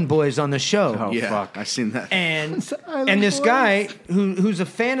Island Boys on the show. Oh, Yeah, fuck. I seen that. And Island this Boys. guy who's a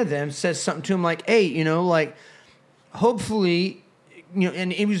fan of them says something to him like, "Hey, like, hopefully,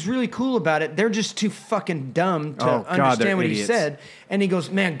 and he was really cool about it. They're just too fucking dumb to Oh, God, they're understand what idiots. he said." And he goes,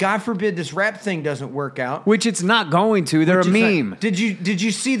 "Man, God forbid this rap thing doesn't work out." Which it's not going to. They're a Which is like- meme. Did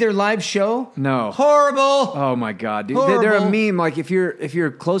you see their live show? No. Horrible. Oh my god, dude! They're a Horrible. meme. Like if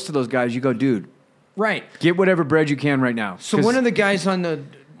you're close to those guys, you go, dude, Right. get whatever bread you can right now. So one of the guys on the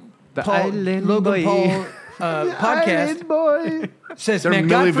Island Logan Boy. Paul podcast Island boy. says, They're "Man,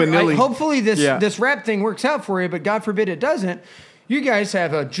 Milli God Vanilli. hopefully this Yeah. this rap thing works out for you, but God forbid it doesn't. You guys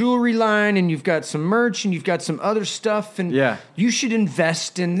have a jewelry line, and you've got some merch, and you've got some other stuff, and Yeah. you should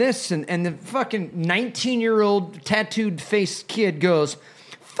invest in this." And the fucking 19-year-old tattooed face kid goes,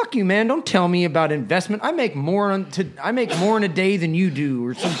 "Fuck you, man! Don't tell me about investment. I make more in a day than you do,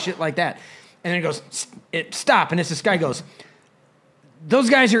 or some shit like that." And then it goes, "Stop!" And this guy goes, "Those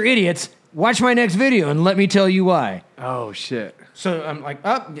guys are idiots. Watch my next video and let me tell you why." Oh shit! So I'm like,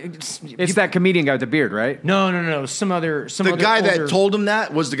 "Oh, It's that comedian guy with the beard, right? no. Some other The guy older- that told him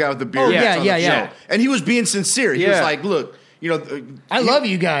that was the guy with the beard. Oh, that's yeah, on yeah, the yeah. show. And he was being sincere. He was Yeah. like, "Look, I love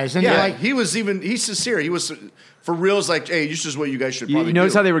you guys," and Yeah, they're like, he's sincere. He was for reals. Like, hey, this is what you guys should You probably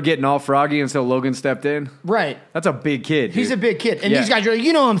notice do. how they were getting all froggy until Logan stepped in? "Right." That's a big kid. He's dude. a big kid, and Yeah. these guys are like,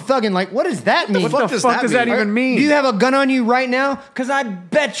 "I'm thugging." Like, what does that mean? What the fuck does that even mean? Do you have a gun on you right now? Because I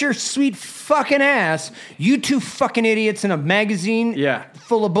bet your sweet fucking ass, you two fucking idiots in a magazine Yeah.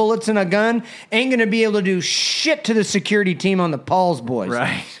 full of bullets and a gun ain't gonna be able to do shit to the security team on the Paul's boys.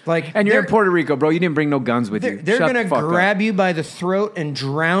 Right. Like, and you're in they're- Puerto Rico, bro. You didn't bring no guns with you. They're Shut gonna the fuck grab up. you by the throat and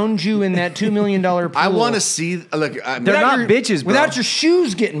drown you in that $2 million pool. I want to see. Look, They're Without not your- bitches, bro. Without your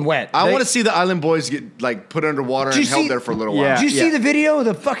shoes getting wet. I They- want to see the Island Boys get like put underwater Did you and held see- there for a little Yeah. while. Did you see yeah. the video of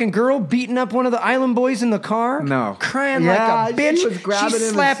the fucking girl beating up one of the Island Boys in the car? No. Crying Yeah, like a bitch. she was grabbing She's him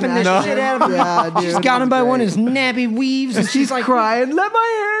and slapping the snatching shit him. out of him. Yeah, She's dude, got it him by was one of great. his nappy weaves, and she's like, crying, "Let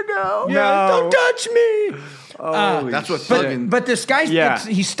my hair go." "Yeah, No. don't touch me." Holy That's what shit. fucking. But this guy, Yeah.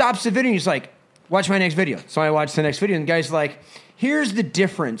 he stops the video and he's like, "Watch my next video." So I watched the next video, and the guy's like, "Here's the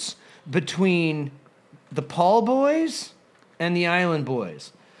difference between the Paul boys and the Island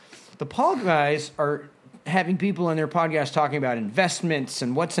boys. the Paul guys are having people on their podcast talking about investments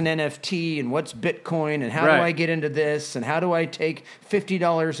and what's an NFT and what's Bitcoin and how do Right. I get into this and how do I take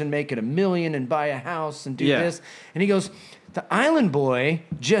 $50 and make it $1 million and buy a house and do Yeah. this. And he goes, the Island Boy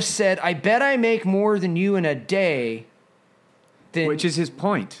just said, I bet I make more than you in a day. Than, Which is his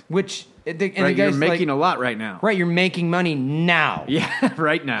point. which and the Right, guy's you're making like, a lot right now. right, you're making money now. Yeah,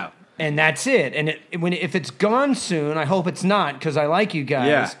 right now. And that's it. And if it's gone soon, I hope it's not because I like you guys.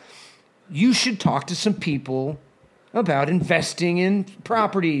 Yeah. You should talk to some people about investing in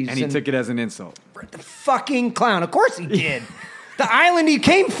properties. And he took it as an insult. the fucking clown. Of course he did. The island he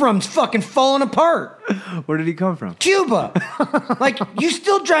came from's fucking falling apart. Where did he come from? Cuba. Like, you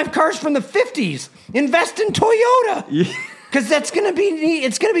still drive cars from the 50s. Invest in Toyota. Yeah. Because it's gonna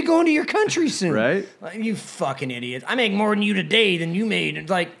be going to your country soon, Right? Like, you fucking idiot! I make more than you today than you made. It's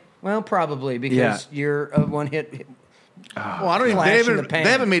like, well, probably because Yeah. you're a one hit. Well, I don't even. Flash They in the pan.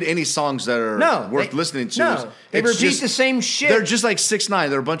 haven't made any songs that are worth listening to. No, they It's repeat just- the same shit. They're just like 6ix9ine.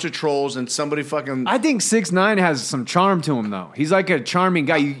 They're a bunch of trolls, and somebody fucking. I think 6ix9ine has some charm to him, though. He's like a charming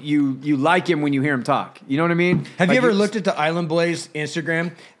guy. You like him when you hear him talk. You know what I mean? Have Like you ever he's- looked at the Island Blaze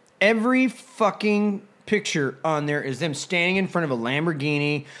Instagram? Every fucking picture on there is them standing in front of a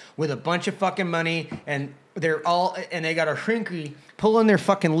Lamborghini with a bunch of fucking money, and they got a shrinky pulling their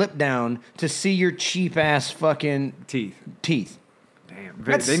fucking lip down to see your cheap ass fucking teeth? Damn,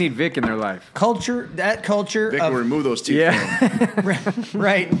 That's- they need Vic in their life. culture. That culture Vic of will remove those teeth. Yeah.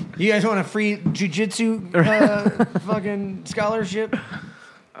 right. You guys want a free jujitsu fucking scholarship?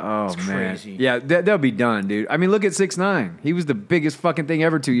 Oh It's man, crazy. yeah, they'll be done, dude. I mean, look at 6ix9ine. He was the biggest fucking thing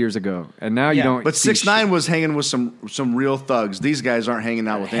ever 2 years ago, and now you Yeah. don't. But see 6ix9ine was hanging with some real thugs. These guys aren't hanging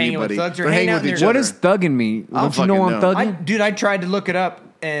out with Hanging with anybody. thugs or They're hanging hanging out with in each their- What other. is thugging me? I Don't you know fucking I'm know. thugging? I tried to look it up,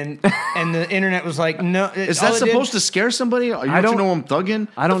 and the internet was like, no. Is that supposed to scare somebody? You I don't don't- know I'm thugging?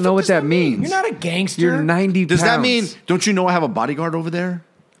 I don't know what that means. You're not a gangster. You're 90 Does that pounds. mean? Don't you know I have a bodyguard over there?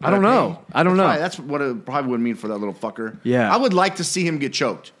 I don't know. I don't know. That's what it probably would mean for that little fucker. Yeah. I would like to see him get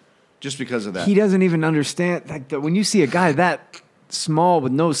choked, just because of that. He doesn't even understand. Like when you see a guy that small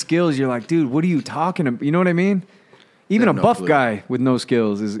with no skills, you're like, dude, what are you talking about? You know what I mean? Even a have no buff clue. guy with no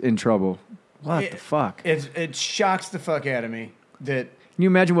skills is in trouble. What the fuck? Can It shocks the fuck out of me that you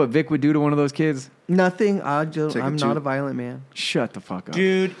imagine what Vic would do to one of those kids? Nothing. Take I'm it not to- a violent man. Shut the fuck up.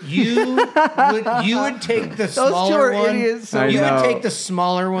 dude, you would take the Those two smaller are one. idiots, so You I would know. take the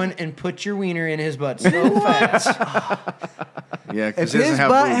smaller one and put your wiener in his butt so fast. Yeah, If because he doesn't his have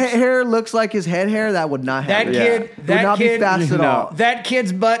butt boobs. hair looks like his head hair, that would not That happen. kid, Would that not kid, be fast at No. all. that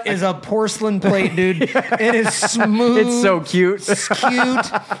kid's butt is a porcelain plate, dude. It is smooth. It's so cute. It's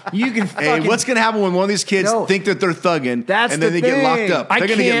cute. You can Hey, fucking. what's gonna happen when one of these kids No. think that they're thugging That's and then the they get locked thing. up? I They're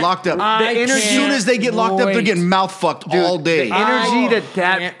gonna get can't- locked up. I As soon can't as they get locked up, they're wait. getting mouth fucked all day. the energy that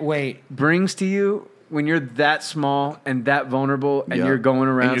can't wait. brings to you when you're that small and that vulnerable and Yeah. you're going And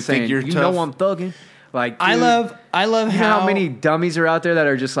around you think saying, you're you tough." know I'm thugging. Like, I dude, love you know how many dummies are out there that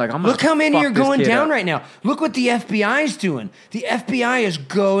are just like, I'm gonna Look how many fuck are this going kid down up. right now. Look what the FBI is doing. The FBI is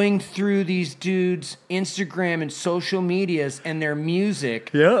going through these dudes' Instagram and social medias and their music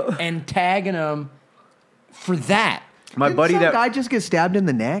Yeah. and tagging them for that. My Didn't buddy some that guy just get stabbed in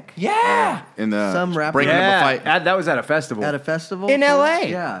the neck Yeah. In the Some rapper- breaking up a yeah, fight. that was at a festival. at a festival In LA.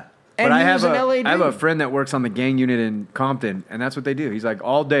 Yeah. And But he I was have an LA I have a dude. friend that works on the gang unit in Compton, and that's what they do. He's like,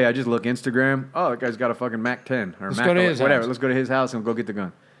 all day I just look Instagram. Oh, that guy's got a fucking Mac 10 or Let's Mac go to 11, his whatever. house. Let's go to his house and we'll go get the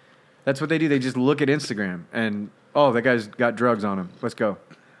gun. That's what they do. They just look at Instagram and that guy's got drugs on him. Let's go.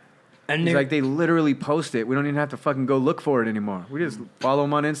 And He's they're- like, they literally post it. We don't even have to fucking go look for it anymore. We just follow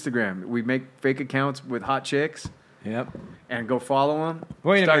them on Instagram. We make fake accounts with hot chicks Yep. and go follow them.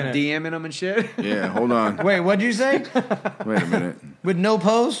 Wait a Start minute. DMing them and shit. Yeah, hold on. Wait, what'd you say? Wait a minute. With no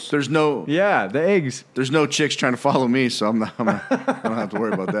posts? There's no Yeah, the eggs. chicks trying to follow me, so I don't have to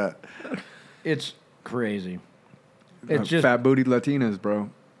worry about that. It's crazy. It just Fat booty Latinas, bro.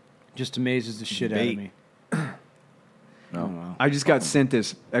 just amazes the shit out Bait. of me. No. Oh, wow. I just got sent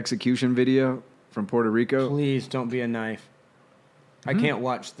this execution video from Puerto Rico. Please don't be a knife. I can't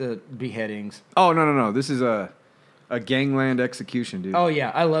watch the beheadings. Oh no! This is a gangland execution, dude. Oh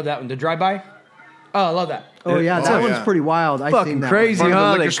yeah, I love that one. The drive-by. Oh, I love that. Oh yeah, It's that a- one's yeah. pretty wild. I've fucking seen that crazy, Front of the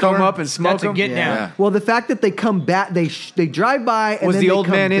huh? liquor They come store? up and smoke That's a them. get One. down. Yeah. Yeah. Well, the fact that they come back, they drive by and Was then the they old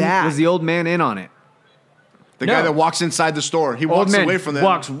come man in? back. Was the old man in on it? The No. guy that walks inside the store, he Old walks man away from them.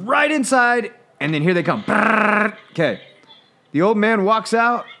 walks right inside, and then here they come. Okay, the old man walks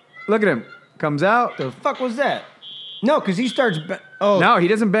out. Look at him. Comes out. The fuck was that? No, because he starts. Oh No, he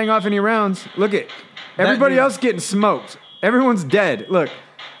doesn't bang off any rounds. Look at everybody dude- else getting smoked. Everyone's dead. Look,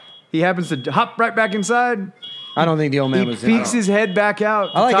 he happens to hop right back inside. I don't think the old man He was peeks in. his head back out.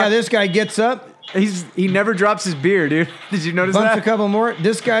 I like how this guy gets up, He never drops his beer, dude. Did you notice bumps that? a couple more.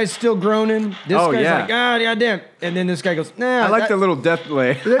 This guy's still groaning. This Oh, guy's yeah. like, goddamn. And then this guy goes, nah. I like the little death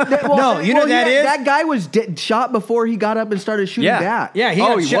lay. No, you know that is? That guy was shot before he got up and started shooting Yeah. back. Yeah, he Oh,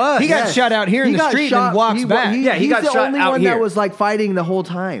 got he shot. was, He got Yes. shot out here in He the got street shot- and walks he- back. Yeah, he he's got the shot only out one here. that was like fighting the whole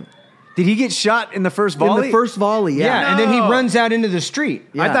time. Did he get shot in the first volley? In the first volley, Yeah, yeah. and then he No. runs out into the street.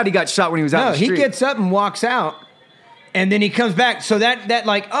 Yeah. I thought he got shot when he was out No, in the he street. gets up and walks out, and then he comes back. So that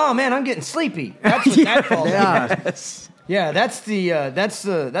like, oh man, I'm getting sleepy. That's what that falls. Yeah. Yeah, that's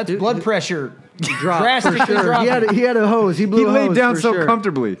blood pressure Drop, for drastically sure. dropping. He had a hose. He blew He a laid hose down for so sure.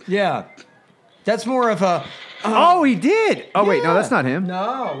 comfortably. Yeah, that's more of a. Oh, he did. Oh, wait, no, Yeah. that's not him.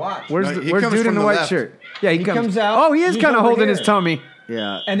 No, watch. Where's No, the, he where's comes dude in from the the white left. shirt? Yeah, he comes out. Oh, he is He's kind of over holding his here. tummy.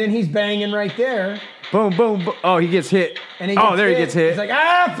 Yeah. And then he's banging right there. Boom, boom, boom. Oh, he gets hit. And he Oh, there he gets hit. He's like,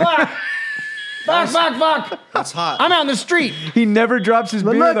 fuck. Fuck. That's hot. I'm out in the street. He never drops his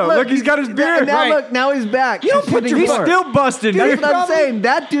But beer, though. Look, he's got his beer. Now Right. look, now he's back. You don't put your He's foot- still busted. That's dude. what I'm saying.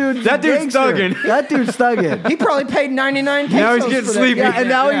 That dude's Dude's thugging. That dude's thugging. He probably paid 99 pesos. Now he's for getting that. sleepy. Yeah, and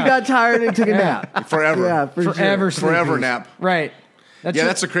now Yeah. he got tired and took a nap. Forever. Yeah, for Forever sure. Forever sleepies. nap. Right. Yeah,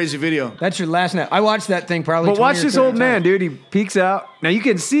 that's a crazy video. That's your last nap. I watched that thing probably. But 20 watch or this 30 old man, times. dude. He peeks out. Now you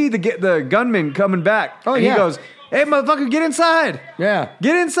can see the gunman coming back. Oh, and yeah. He goes, "Hey, motherfucker, get inside. Yeah.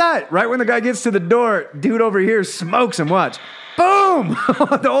 Get inside." Right when the guy gets to the door, dude over here smokes him. Watch. Boom!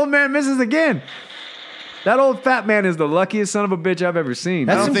 The old man misses again. That old fat man is the luckiest son of a bitch I've ever seen.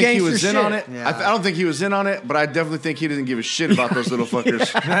 That's I don't some think he gangster was in shit. on it. Yeah. I don't think he was in on it, but I definitely think he didn't give a shit about those little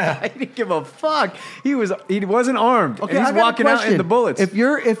fuckers. He didn't give a fuck. He wasn't armed. Okay, and I he's got a walking out question. in the bullets. If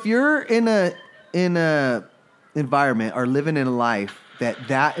you're in a environment or living in a life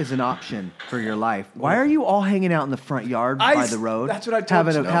that is an option for your life, why are you all hanging out in the front yard by the road? That's what I told.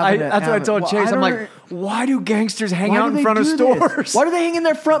 Having a- That's what I told Chase. I'm like, why do gangsters hang out in front of stores? Why do they hang in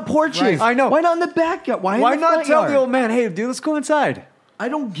their front porches? Right. I know. Why not in the backyard? Why in the not front tell yard? the old man, "Hey, dude, let's go inside"? I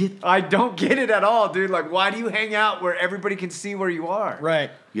don't get. I don't get it at all, dude. Like, why do you hang out where everybody can see where you are?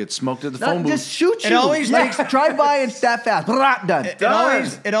 Right. You get smoked at the Not phone booth. just shoot you. It always Yeah, takes- drive by and that fast. Blah, done.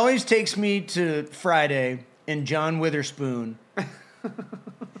 It always takes me to Friday and John Witherspoon.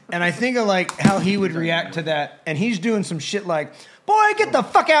 And I think of like how he would react to that. And he's doing some shit like, "Boy, get the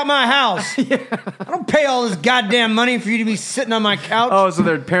fuck out of my house. I don't pay all this goddamn money for you to be sitting on my couch. Oh, so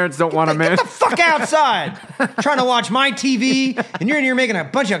their parents don't want them in. Get the fuck outside. Trying to watch my TV, and you're in here making a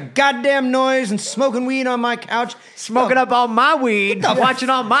bunch of goddamn noise and smoking weed on my couch. Smoking up all my weed, Get the- watching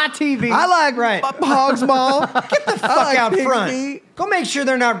on my TV. I like Right. Hogs Mall. Get the fuck like out pig's front. feet. Go make sure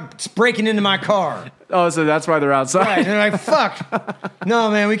they're not breaking into my car. Oh, so that's why they're outside. Right. And they're like, fuck. No,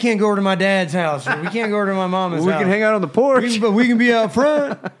 man, we can't go over to my dad's house. Or we can't go over to my mama's We house. can hang out on the porch. But we can be out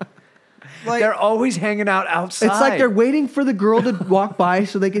front. Like, They're always hanging out outside. It's like they're waiting for the girl to walk by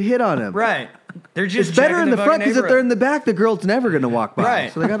so they can hit on him. right. They're just It's better checking in the front fucking because if they're in the back, the girl's never going to walk by.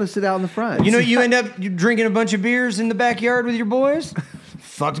 Right. So they got to sit out in the front. You know, you end up drinking a bunch of beers in the backyard with your boys.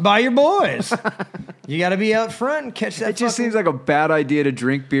 Fucked by your boys. You got to be out front and catch that. It just fucking- seems like a bad idea to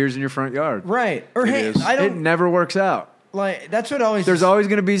drink beers in your front yard. right. Or hey, is. I It don't never works out. like. That's what always. There's always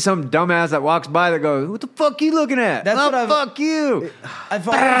going to be some dumbass that walks by that goes, "What the fuck you looking at?" That's "Oh, what I've- fuck you.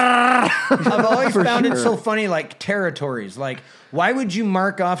 I've always found it so funny, like territories. Like, why would you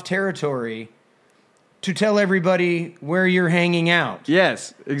mark off territory to tell everybody where you're hanging out?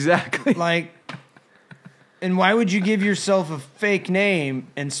 Yes, exactly. Like, and why would you give yourself a fake name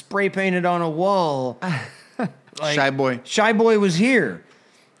and spray paint it on a wall? Like, Shy Boy. Shy Boy was here.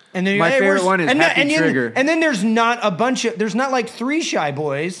 And then My favorite where's- one is and Happy Trigger. And then there's not a bunch of, there's not like 3 Shy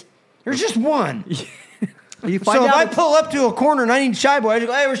Boys. There's just one. You find So if out I pull up to a corner and I need Shy Boy, I just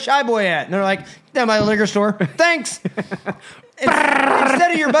go, "Hey, where's Shy Boy at?" And they're like, "Down by the liquor store." Thanks.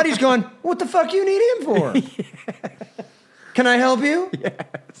 Instead of your buddies going, "What the fuck you need him for?" Can I help you?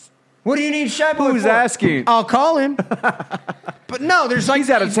 Yes. What do you need Shy Boy Who's for? asking? I'll call him. But no, there's like He's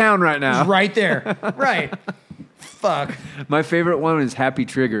out of town right now. He's right there. Right. Fuck. My favorite one is Happy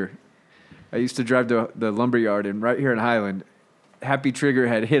Trigger. I used to drive to the lumberyard, and right here in Highland, Happy Trigger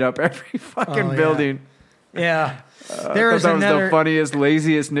had hit up every fucking Oh, yeah. building. Yeah. I There thought is that was another. the funniest,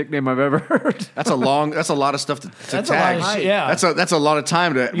 laziest nickname I've ever heard. That's a lot of stuff to That's a lot tag. of shit, yeah. That's a lot of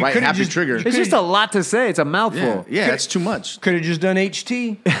time to write could've Happy just- Trigger. It's just a lot to say. It's a mouthful. Yeah, it's too much. Could have just done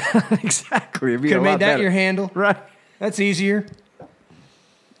HT. Exactly. Could Could have made that your handle. Right. That's easier.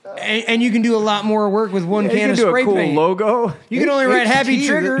 And you can do a lot more work with one You can can of do spray a cool paint. logo. You can only write Happy HT,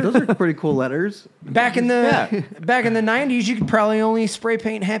 Trigger. Those are pretty cool letters. Back in the 90s, you could probably only spray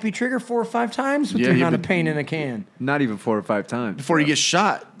paint Happy Trigger 4 or 5 times with Yeah, the you amount of could- paint in a can. Not even 4 or 5 times. Before you get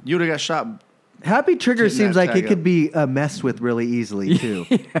shot, you would have got shot Happy Trigger Getting seems that like it tag could up. be messed with really easily too.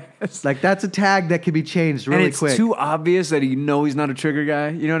 Like that's a tag that could be changed really and it's quick. too obvious that he's not a trigger guy.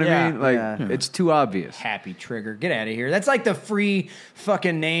 You know what Yeah. I mean? Like Yeah. it's too obvious. Happy Trigger. Get out of here. That's like the free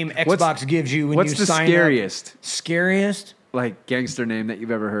fucking name What's- Xbox gives you when What's you the sign scariest up. Scariest? like gangster name that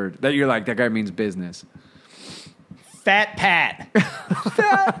you've ever heard? That you're like that guy means business. Fat Pat.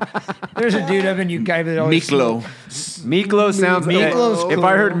 There's a dude up in UK that always Miklo. Miklo sounds. Miklo's if I cool.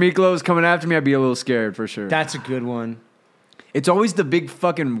 heard Miklo's coming after me, I'd be a little scared for sure. That's a good one. It's always the big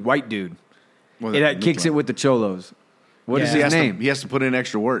fucking white dude Well, that kicks it with the cholos. What is Yeah. his name? He has to put in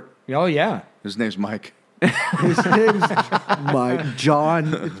extra work. Oh yeah. His name's Mike. His name's Mike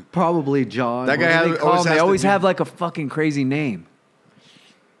John. It's probably John. That guy What do has- they call always him? They has to always be- have like a fucking crazy name.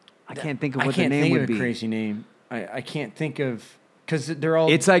 I can't think of I what the can't name think would of a be. crazy name. I can't think of because they're all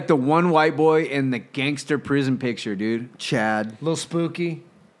It's like the one white boy in the gangster prison picture, dude. Chad. a little spooky.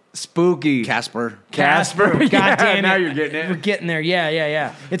 Spooky. Casper. Casper. God Yeah, damn it. now you're getting it. We're getting there.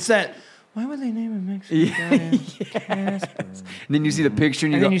 Yeah. It's that. Why would they name a Mexican guy Casper? And then you see the picture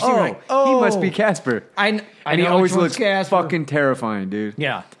and you And then go, you see, oh, like, he must oh. be Casper. I And he know always which one's looks Casper. fucking terrifying, dude.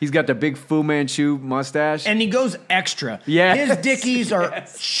 Yeah. He's got the big Fu Manchu mustache. And he goes extra. Yes. His dickies are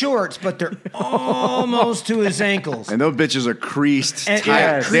shorts, but they're almost to his ankles. And those bitches are creased And- tight.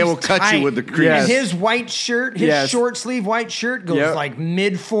 yeah, They will creased cut tight. you with the crease. Yes. And his white shirt, his Yes. short sleeve white shirt goes Yep. like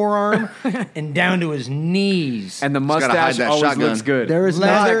mid forearm and down to his knees. And the gotta hide mustache that always shotgun. looks good. There is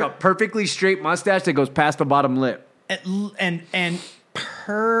Leather- like a perfectly straight mustache that goes past the bottom lip. and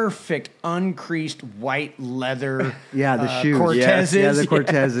perfect uncreased white leather. Yeah, the shoes. Cortezes. Yeah, the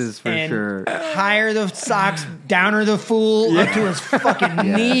Cortezes for and sure. higher the socks, downer the fool, up to his fucking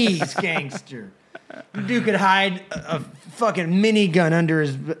knees, gangster. The dude could hide a fucking minigun under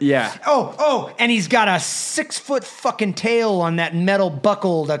his. Yeah. Oh, and he's got a 6-foot fucking tail on that metal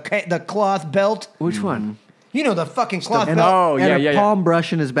buckle, the cloth belt. Which one? You know the fucking cloth And, belt Oh, and yeah, a yeah, yeah. palm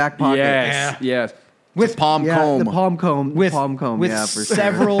brush in his back pocket. Yes. Yes. with Palm Yeah, comb. the palm comb. with palm comb. with Yeah, for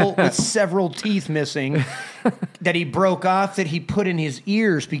sure. several teeth missing that he broke off that he put in his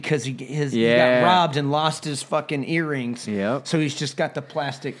ears because he Yeah. got robbed and lost his fucking earrings. Yep. So he's just got the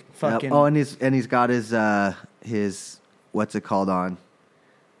plastic Yep. fucking. Oh, and he's got his what's it called on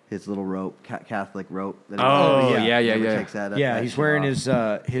his little rope, Catholic rope. That he Oh, yeah. yeah. never takes that- yeah, that he's shit wearing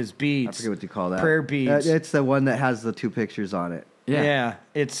off. his beads. I forget what you call that. Prayer beads. It's the one that has the two pictures on it. Yeah.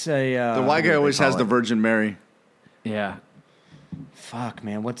 It's a the white guy they always call has the it. Virgin Mary. Yeah. fuck,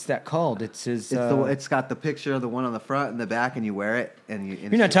 man. What's that called? It's his. It's got the picture of the one on the front and the back, and you wear it. And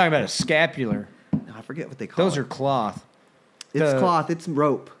you're not talking about a scapular. I forget what they call Those it. are cloth. It's the- cloth. It's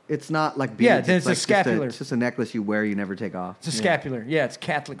rope. It's not like beads. Yeah, then it's a like scapular. It's just a necklace you wear. You never take off. It's a scapular. Yeah, it's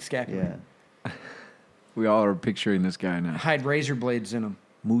Catholic scapular. Yeah. We all are picturing this guy now. Hide razor blades in them.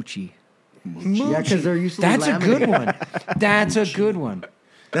 Moochie. Yeah, because they're usually That's a good laminated. one. That's a good one.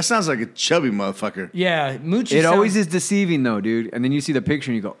 That sounds like a chubby motherfucker. Yeah, Moochie. It sounds- always is deceiving though, dude. And then you see the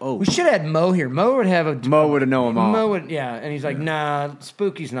picture and you go, oh. We should have had Mo here. Mo would have a. Mo would have known them all. Mo would, yeah, and he's like, nah,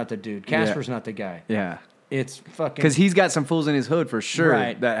 Spooky's not the dude. Casper's not the guy. Yeah. It's fucking. Because he's got some fools in his hood for sure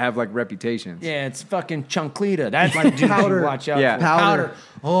Right. that have like reputations. Yeah, it's fucking Chunklita. That's like dude powder. you watch out Yeah. for. Powder.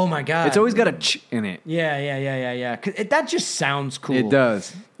 Oh my god. It's always got a ch in it. Yeah. 'Cause that just sounds cool. It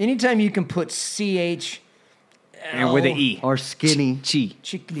does. Anytime you can put CH And with an E. Or skinny. Chi.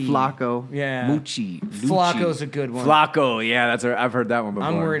 Chickly. Flacco. Yeah. Moochie. Lucci. Flacco's a good one. Flacco. Yeah, I've heard that one before.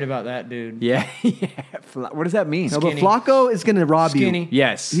 I'm worried about that dude. Yeah. What does that mean? No, but Skinny. Flacco is going to rob Skinny. you.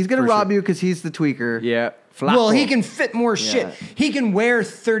 Yes. He's going to for rob sure. you because he's the tweaker. Yeah. Flacco. Well, he can fit more shit. Yeah. He can wear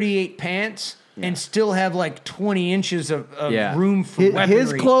 38 pants and still have like 20 inches of Yeah. room for His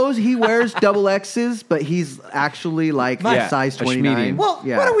weaponry. clothes, he wears double X's, but he's actually like Yeah, size a 29. schmedium. Well,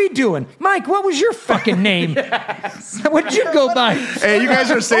 Yeah. what are we doing? Mike, what was your fucking name? What did you go by? Hey, you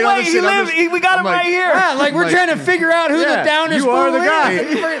guys are saying all this shit. we got him right here. Yeah, like we're Like- trying to figure out who Yeah, the downest you are fool the guy.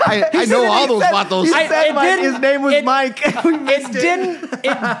 is. I know all those vatos. His name was Mike.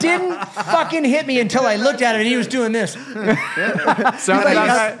 It didn't fucking hit me until I looked at it and he was doing this. Sounded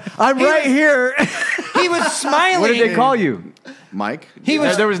like, I'm right here. He was smiling. what did they call you? Mike. He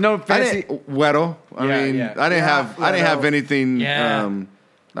was There was no I fancy. didn't, Güero. I Yeah, mean, yeah. I didn't have anything. Yeah.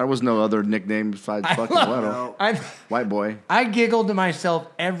 There was no other nickname besides fucking Güero. White boy. I giggled to myself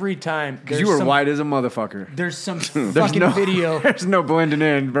every time. Because you were white as a motherfucker. There's some There's fucking no video. There's no blending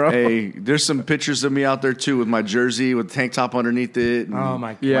in, bro. Hey, there's some pictures of me out there too with my jersey with tank top underneath it. And Oh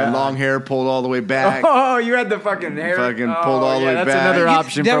my god. Yeah. My long hair pulled all the way back. Oh, you had the fucking hair. Fucking Oh, pulled all the way that's back. another You-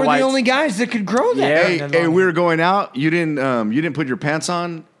 option They for were whites. the only guys that could grow that. Yeah. Hey, we were going out. You didn't put your pants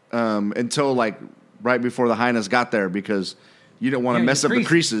on until like right before the highness got there because you don't want to Yeah, mess your up the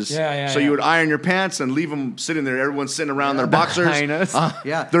creases. creases. Yeah, so yeah. you would iron your pants and leave them sitting there. Everyone's sitting around their boxers. Highness.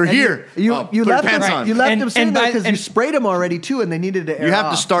 Yeah, They're And here. You, Oh, you put your left pants them. on. You left And- them sitting and there by- because you and- sprayed them already too, and they needed to air You have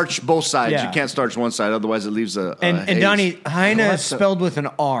off. to starch both sides. Yeah. You can't starch one side, otherwise it leaves a And haze. Donnie, Heine is that's a- spelled with an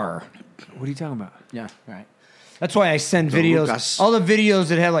R. What are you talking about? Yeah, right. That's why I send The videos. Lucas. All the videos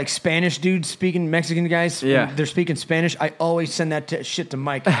that have like Spanish dudes speaking, Mexican guys, Yeah. they're speaking Spanish. I always send that shit to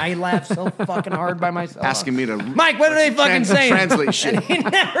Mike. I laugh so fucking hard by myself. asking me to Mike, what are they fucking saying? translate shit.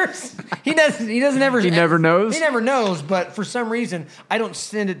 He doesn't ever. He never knows? He never knows. But for some reason, I don't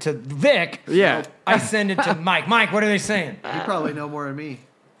send it to Vic. Yeah. I send it to Mike. Mike, what are they saying? You probably know more than me,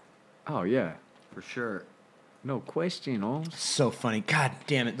 Oh yeah, for sure. no question. Oh, So funny. God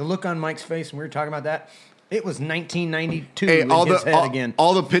damn it. The look on Mike's face when we were talking about that. It was 1992 Hey, in his head again.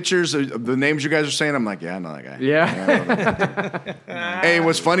 all the pictures, the names you guys are saying, I'm like, yeah, I know that guy. yeah. Hey,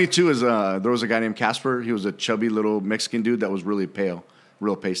 what's funny too is there was a guy named Casper. He was a chubby little Mexican dude that was really pale,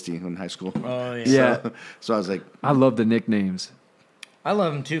 real pasty in high school. Oh, yeah. Yeah. So I was like, I love the nicknames. I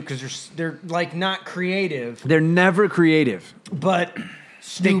love them too because they're like not creative, They're never creative. but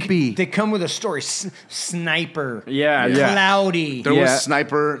Snoopy. They come with a story. Sniper. Yeah, yeah. Cloudy. there Yeah. was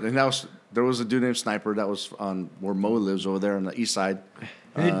Sniper, and there was a dude named Sniper that was on where Mo lives over there on the east side.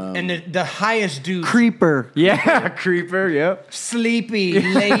 And the highest dude. Creeper. Yeah, creeper. Yep. Sleepy,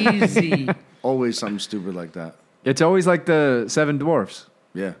 lazy. Always something stupid like that. It's always like the Seven Dwarfs.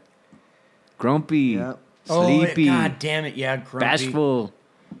 Yeah. Grumpy, Yep. sleepy, God damn it! Yeah, grumpy. bashful.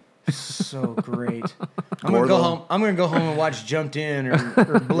 So great. I'm gonna go Gordo. home. I'm gonna go home and watch Jumped In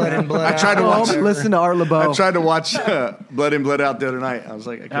or Blood In Blood I tried to Out. watch it. Listen to Art LeBeau. I tried to watch Blood In, Blood Out the other night. I was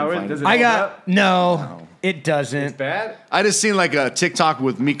like, I couldn't find it. I got no. It doesn't. bad. I just seen like a TikTok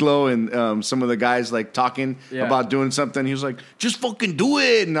with Miklo and some of the guys like talking Yeah. about doing something. He was like, "Just fucking do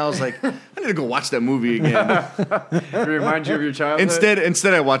it," and I was like, "I need to go watch that movie again." It reminds you of your childhood.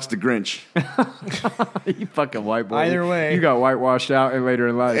 instead, I watched The Grinch. You fucking white boy. Either way. you got whitewashed out and later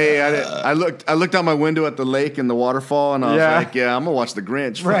in life. Hey, I looked out my window at the lake and the waterfall, and I was Yeah. like, "Yeah, I'm gonna watch The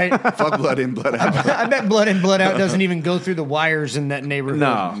Grinch." Right. Fuck Blood In, Blood Out. I bet Blood In Blood Out doesn't even go through the wires in that neighborhood.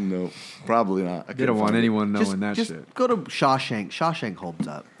 No, No, probably not. I you don't want anyone knowing that just shit. go to Shawshank. Shawshank holds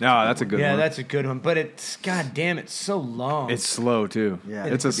up. No, that's a good Yeah, one. that's a good one. But it's god damn, it's so long. It's slow too. Yeah,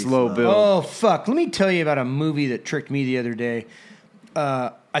 it's it a could be slow slow. build. Oh fuck! Let me tell you about a movie that tricked me the other day.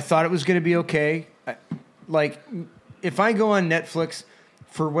 I thought it was going to be okay. If I go on Netflix,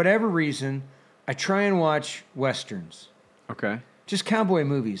 for whatever reason, I try and watch westerns, Okay. just cowboy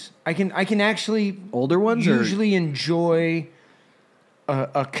movies. I can actually Older ones or- usually enjoy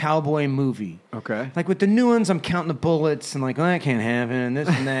a cowboy movie. Okay. Like with the new ones, I'm counting the bullets and like, oh, that can't happen, and this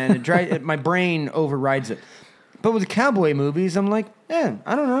and that. My brain overrides it. But with the cowboy movies, I'm like, I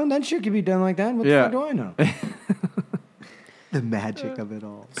don't know. That shit could be done like that. What Yeah. the fuck do I know? The magic of it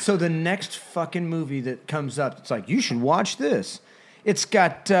all. So the next fucking movie that comes up, it's like, you should watch this. It's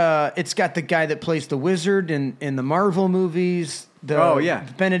got the guy that plays the wizard in the Marvel movies. Oh, yeah.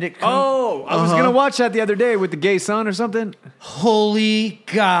 Benedict. Oh, I was gonna watch that the other day with the gay son or something. Holy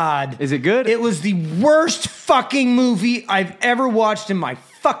God! Is it good? It was the worst fucking movie I've ever watched in my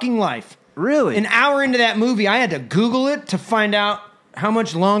fucking life. Really? An hour into that movie, I had to Google it to find out how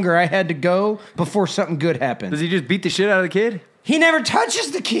much longer I had to go before something good happened. Does he just beat the shit out of the kid? He never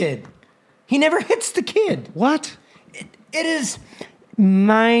touches the kid. He never hits the kid. What? It is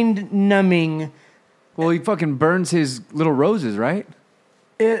mind-numbing. Well, he fucking burns his little roses, right?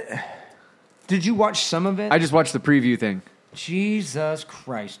 Did you watch some of it? I just watched the preview thing. Jesus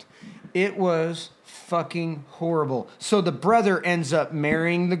Christ. It was fucking horrible. So the brother ends up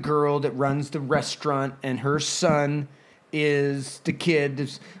marrying the girl that runs the restaurant, and her son is the kid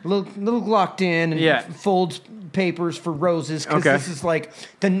that's a little locked in and Yeah. folds papers for roses because Okay. this is like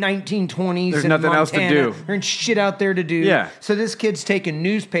the 1920s. There's in nothing else to Montana. do. There's shit out there to do. Yeah. So this kid's taking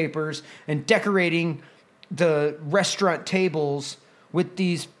newspapers and decorating the restaurant tables with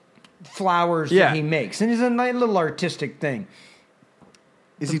these flowers Yeah. that he makes. And it's a nice little artistic thing.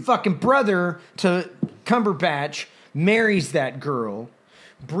 Is The he fucking brother to Cumberbatch marries that girl,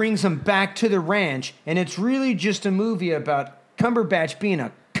 brings him back to the ranch, and it's really just a movie about Cumberbatch being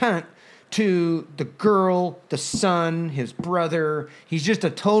a cunt to the girl, the son, his brother. He's just a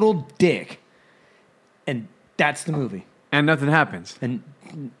total dick. And that's the movie. And nothing happens. And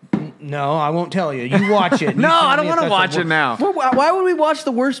no, I won't tell you. You watch it. No, I don't want to watch it now. Why would we watch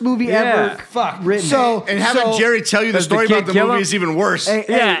the worst movie Yeah. ever? Fuck. Written. So And having so- Jerry tell you the Does the story kid about the kill movie him? is even worse. Hey,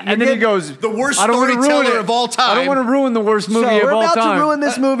 Yeah, and then he goes, The worst I don't wanna ruin storyteller it. of all time. I don't want to ruin the worst movie So of We're all about time. to ruin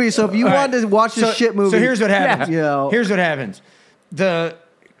this movie, so if you All want right. to watch this shit movie, So here's what happens. Yeah. Here's what happens. The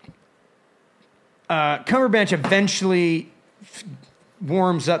Cumberbatch eventually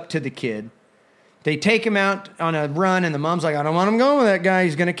warms up to the kid. They take him out on a run, and the mom's like, I don't want him going with that guy.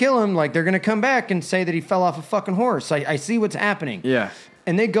 He's going to kill him. Like, they're going to come back and say that he fell off a fucking horse. I see what's happening. Yeah.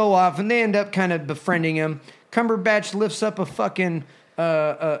 And they go off, and they end up kind of befriending him. Cumberbatch lifts up a fucking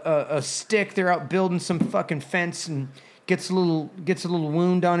a stick. They're out building some fucking fence and gets a little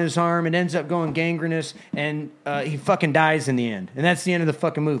wound on his arm. It ends up going gangrenous, and he fucking dies in the end. And that's the end of the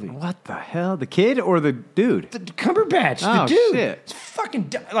fucking movie. What the hell? The kid or the dude? The Cumberbatch, Oh, the dude. shit. It's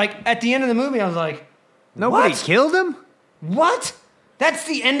fucking like at the end of the movie, I was like, Nobody what? killed him? What? That's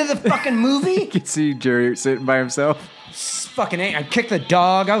the end of the fucking movie? You can see Jerry sitting by himself. It's fucking. I kicked the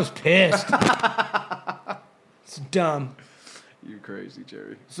dog. I was pissed. It's dumb. You're crazy,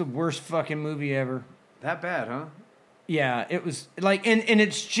 Jerry. It's the worst fucking movie ever. That bad, huh? Yeah, it was like, and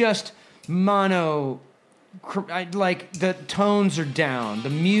it's just mono. Like the tones are down, the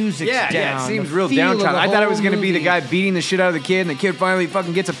music's down. Yeah, it seems the real feel of downtrodden. the I thought it whole was going to be the movie. guy beating the shit out of the kid, and the kid finally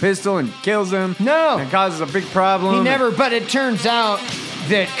fucking gets a pistol and kills him. No. And causes a big problem. He never, but it turns out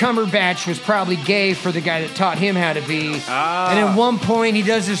that Cumberbatch was probably gay for the guy that taught him how to be. Ah. And at one point, he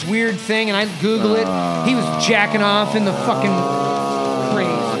does this weird thing, and I Google it. He was jacking off in the fucking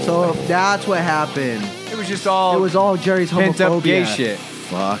crazy. So that's what happened. It was just all. It was all Jerry's pent up gay homophobia. shit.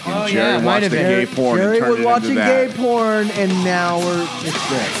 Fucking Oh, Jerry yeah, it might watched have the been. gay porn Jerry and turned was it watching into gay that. porn, and now it's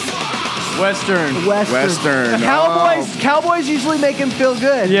this. Western. Western. Cowboys usually make him feel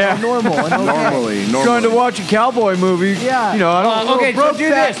good. Yeah. Normal. And okay. Normally. Going to watch a cowboy movie. Yeah. You know, I don't. Okay, so do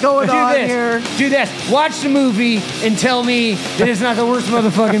Brokeback this. going do on this. here. Do this. Watch the movie and tell me that it's not the worst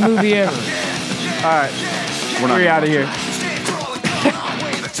motherfucking movie ever. All right. We're not We're out of here.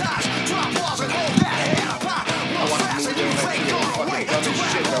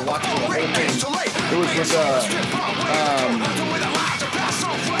 It was with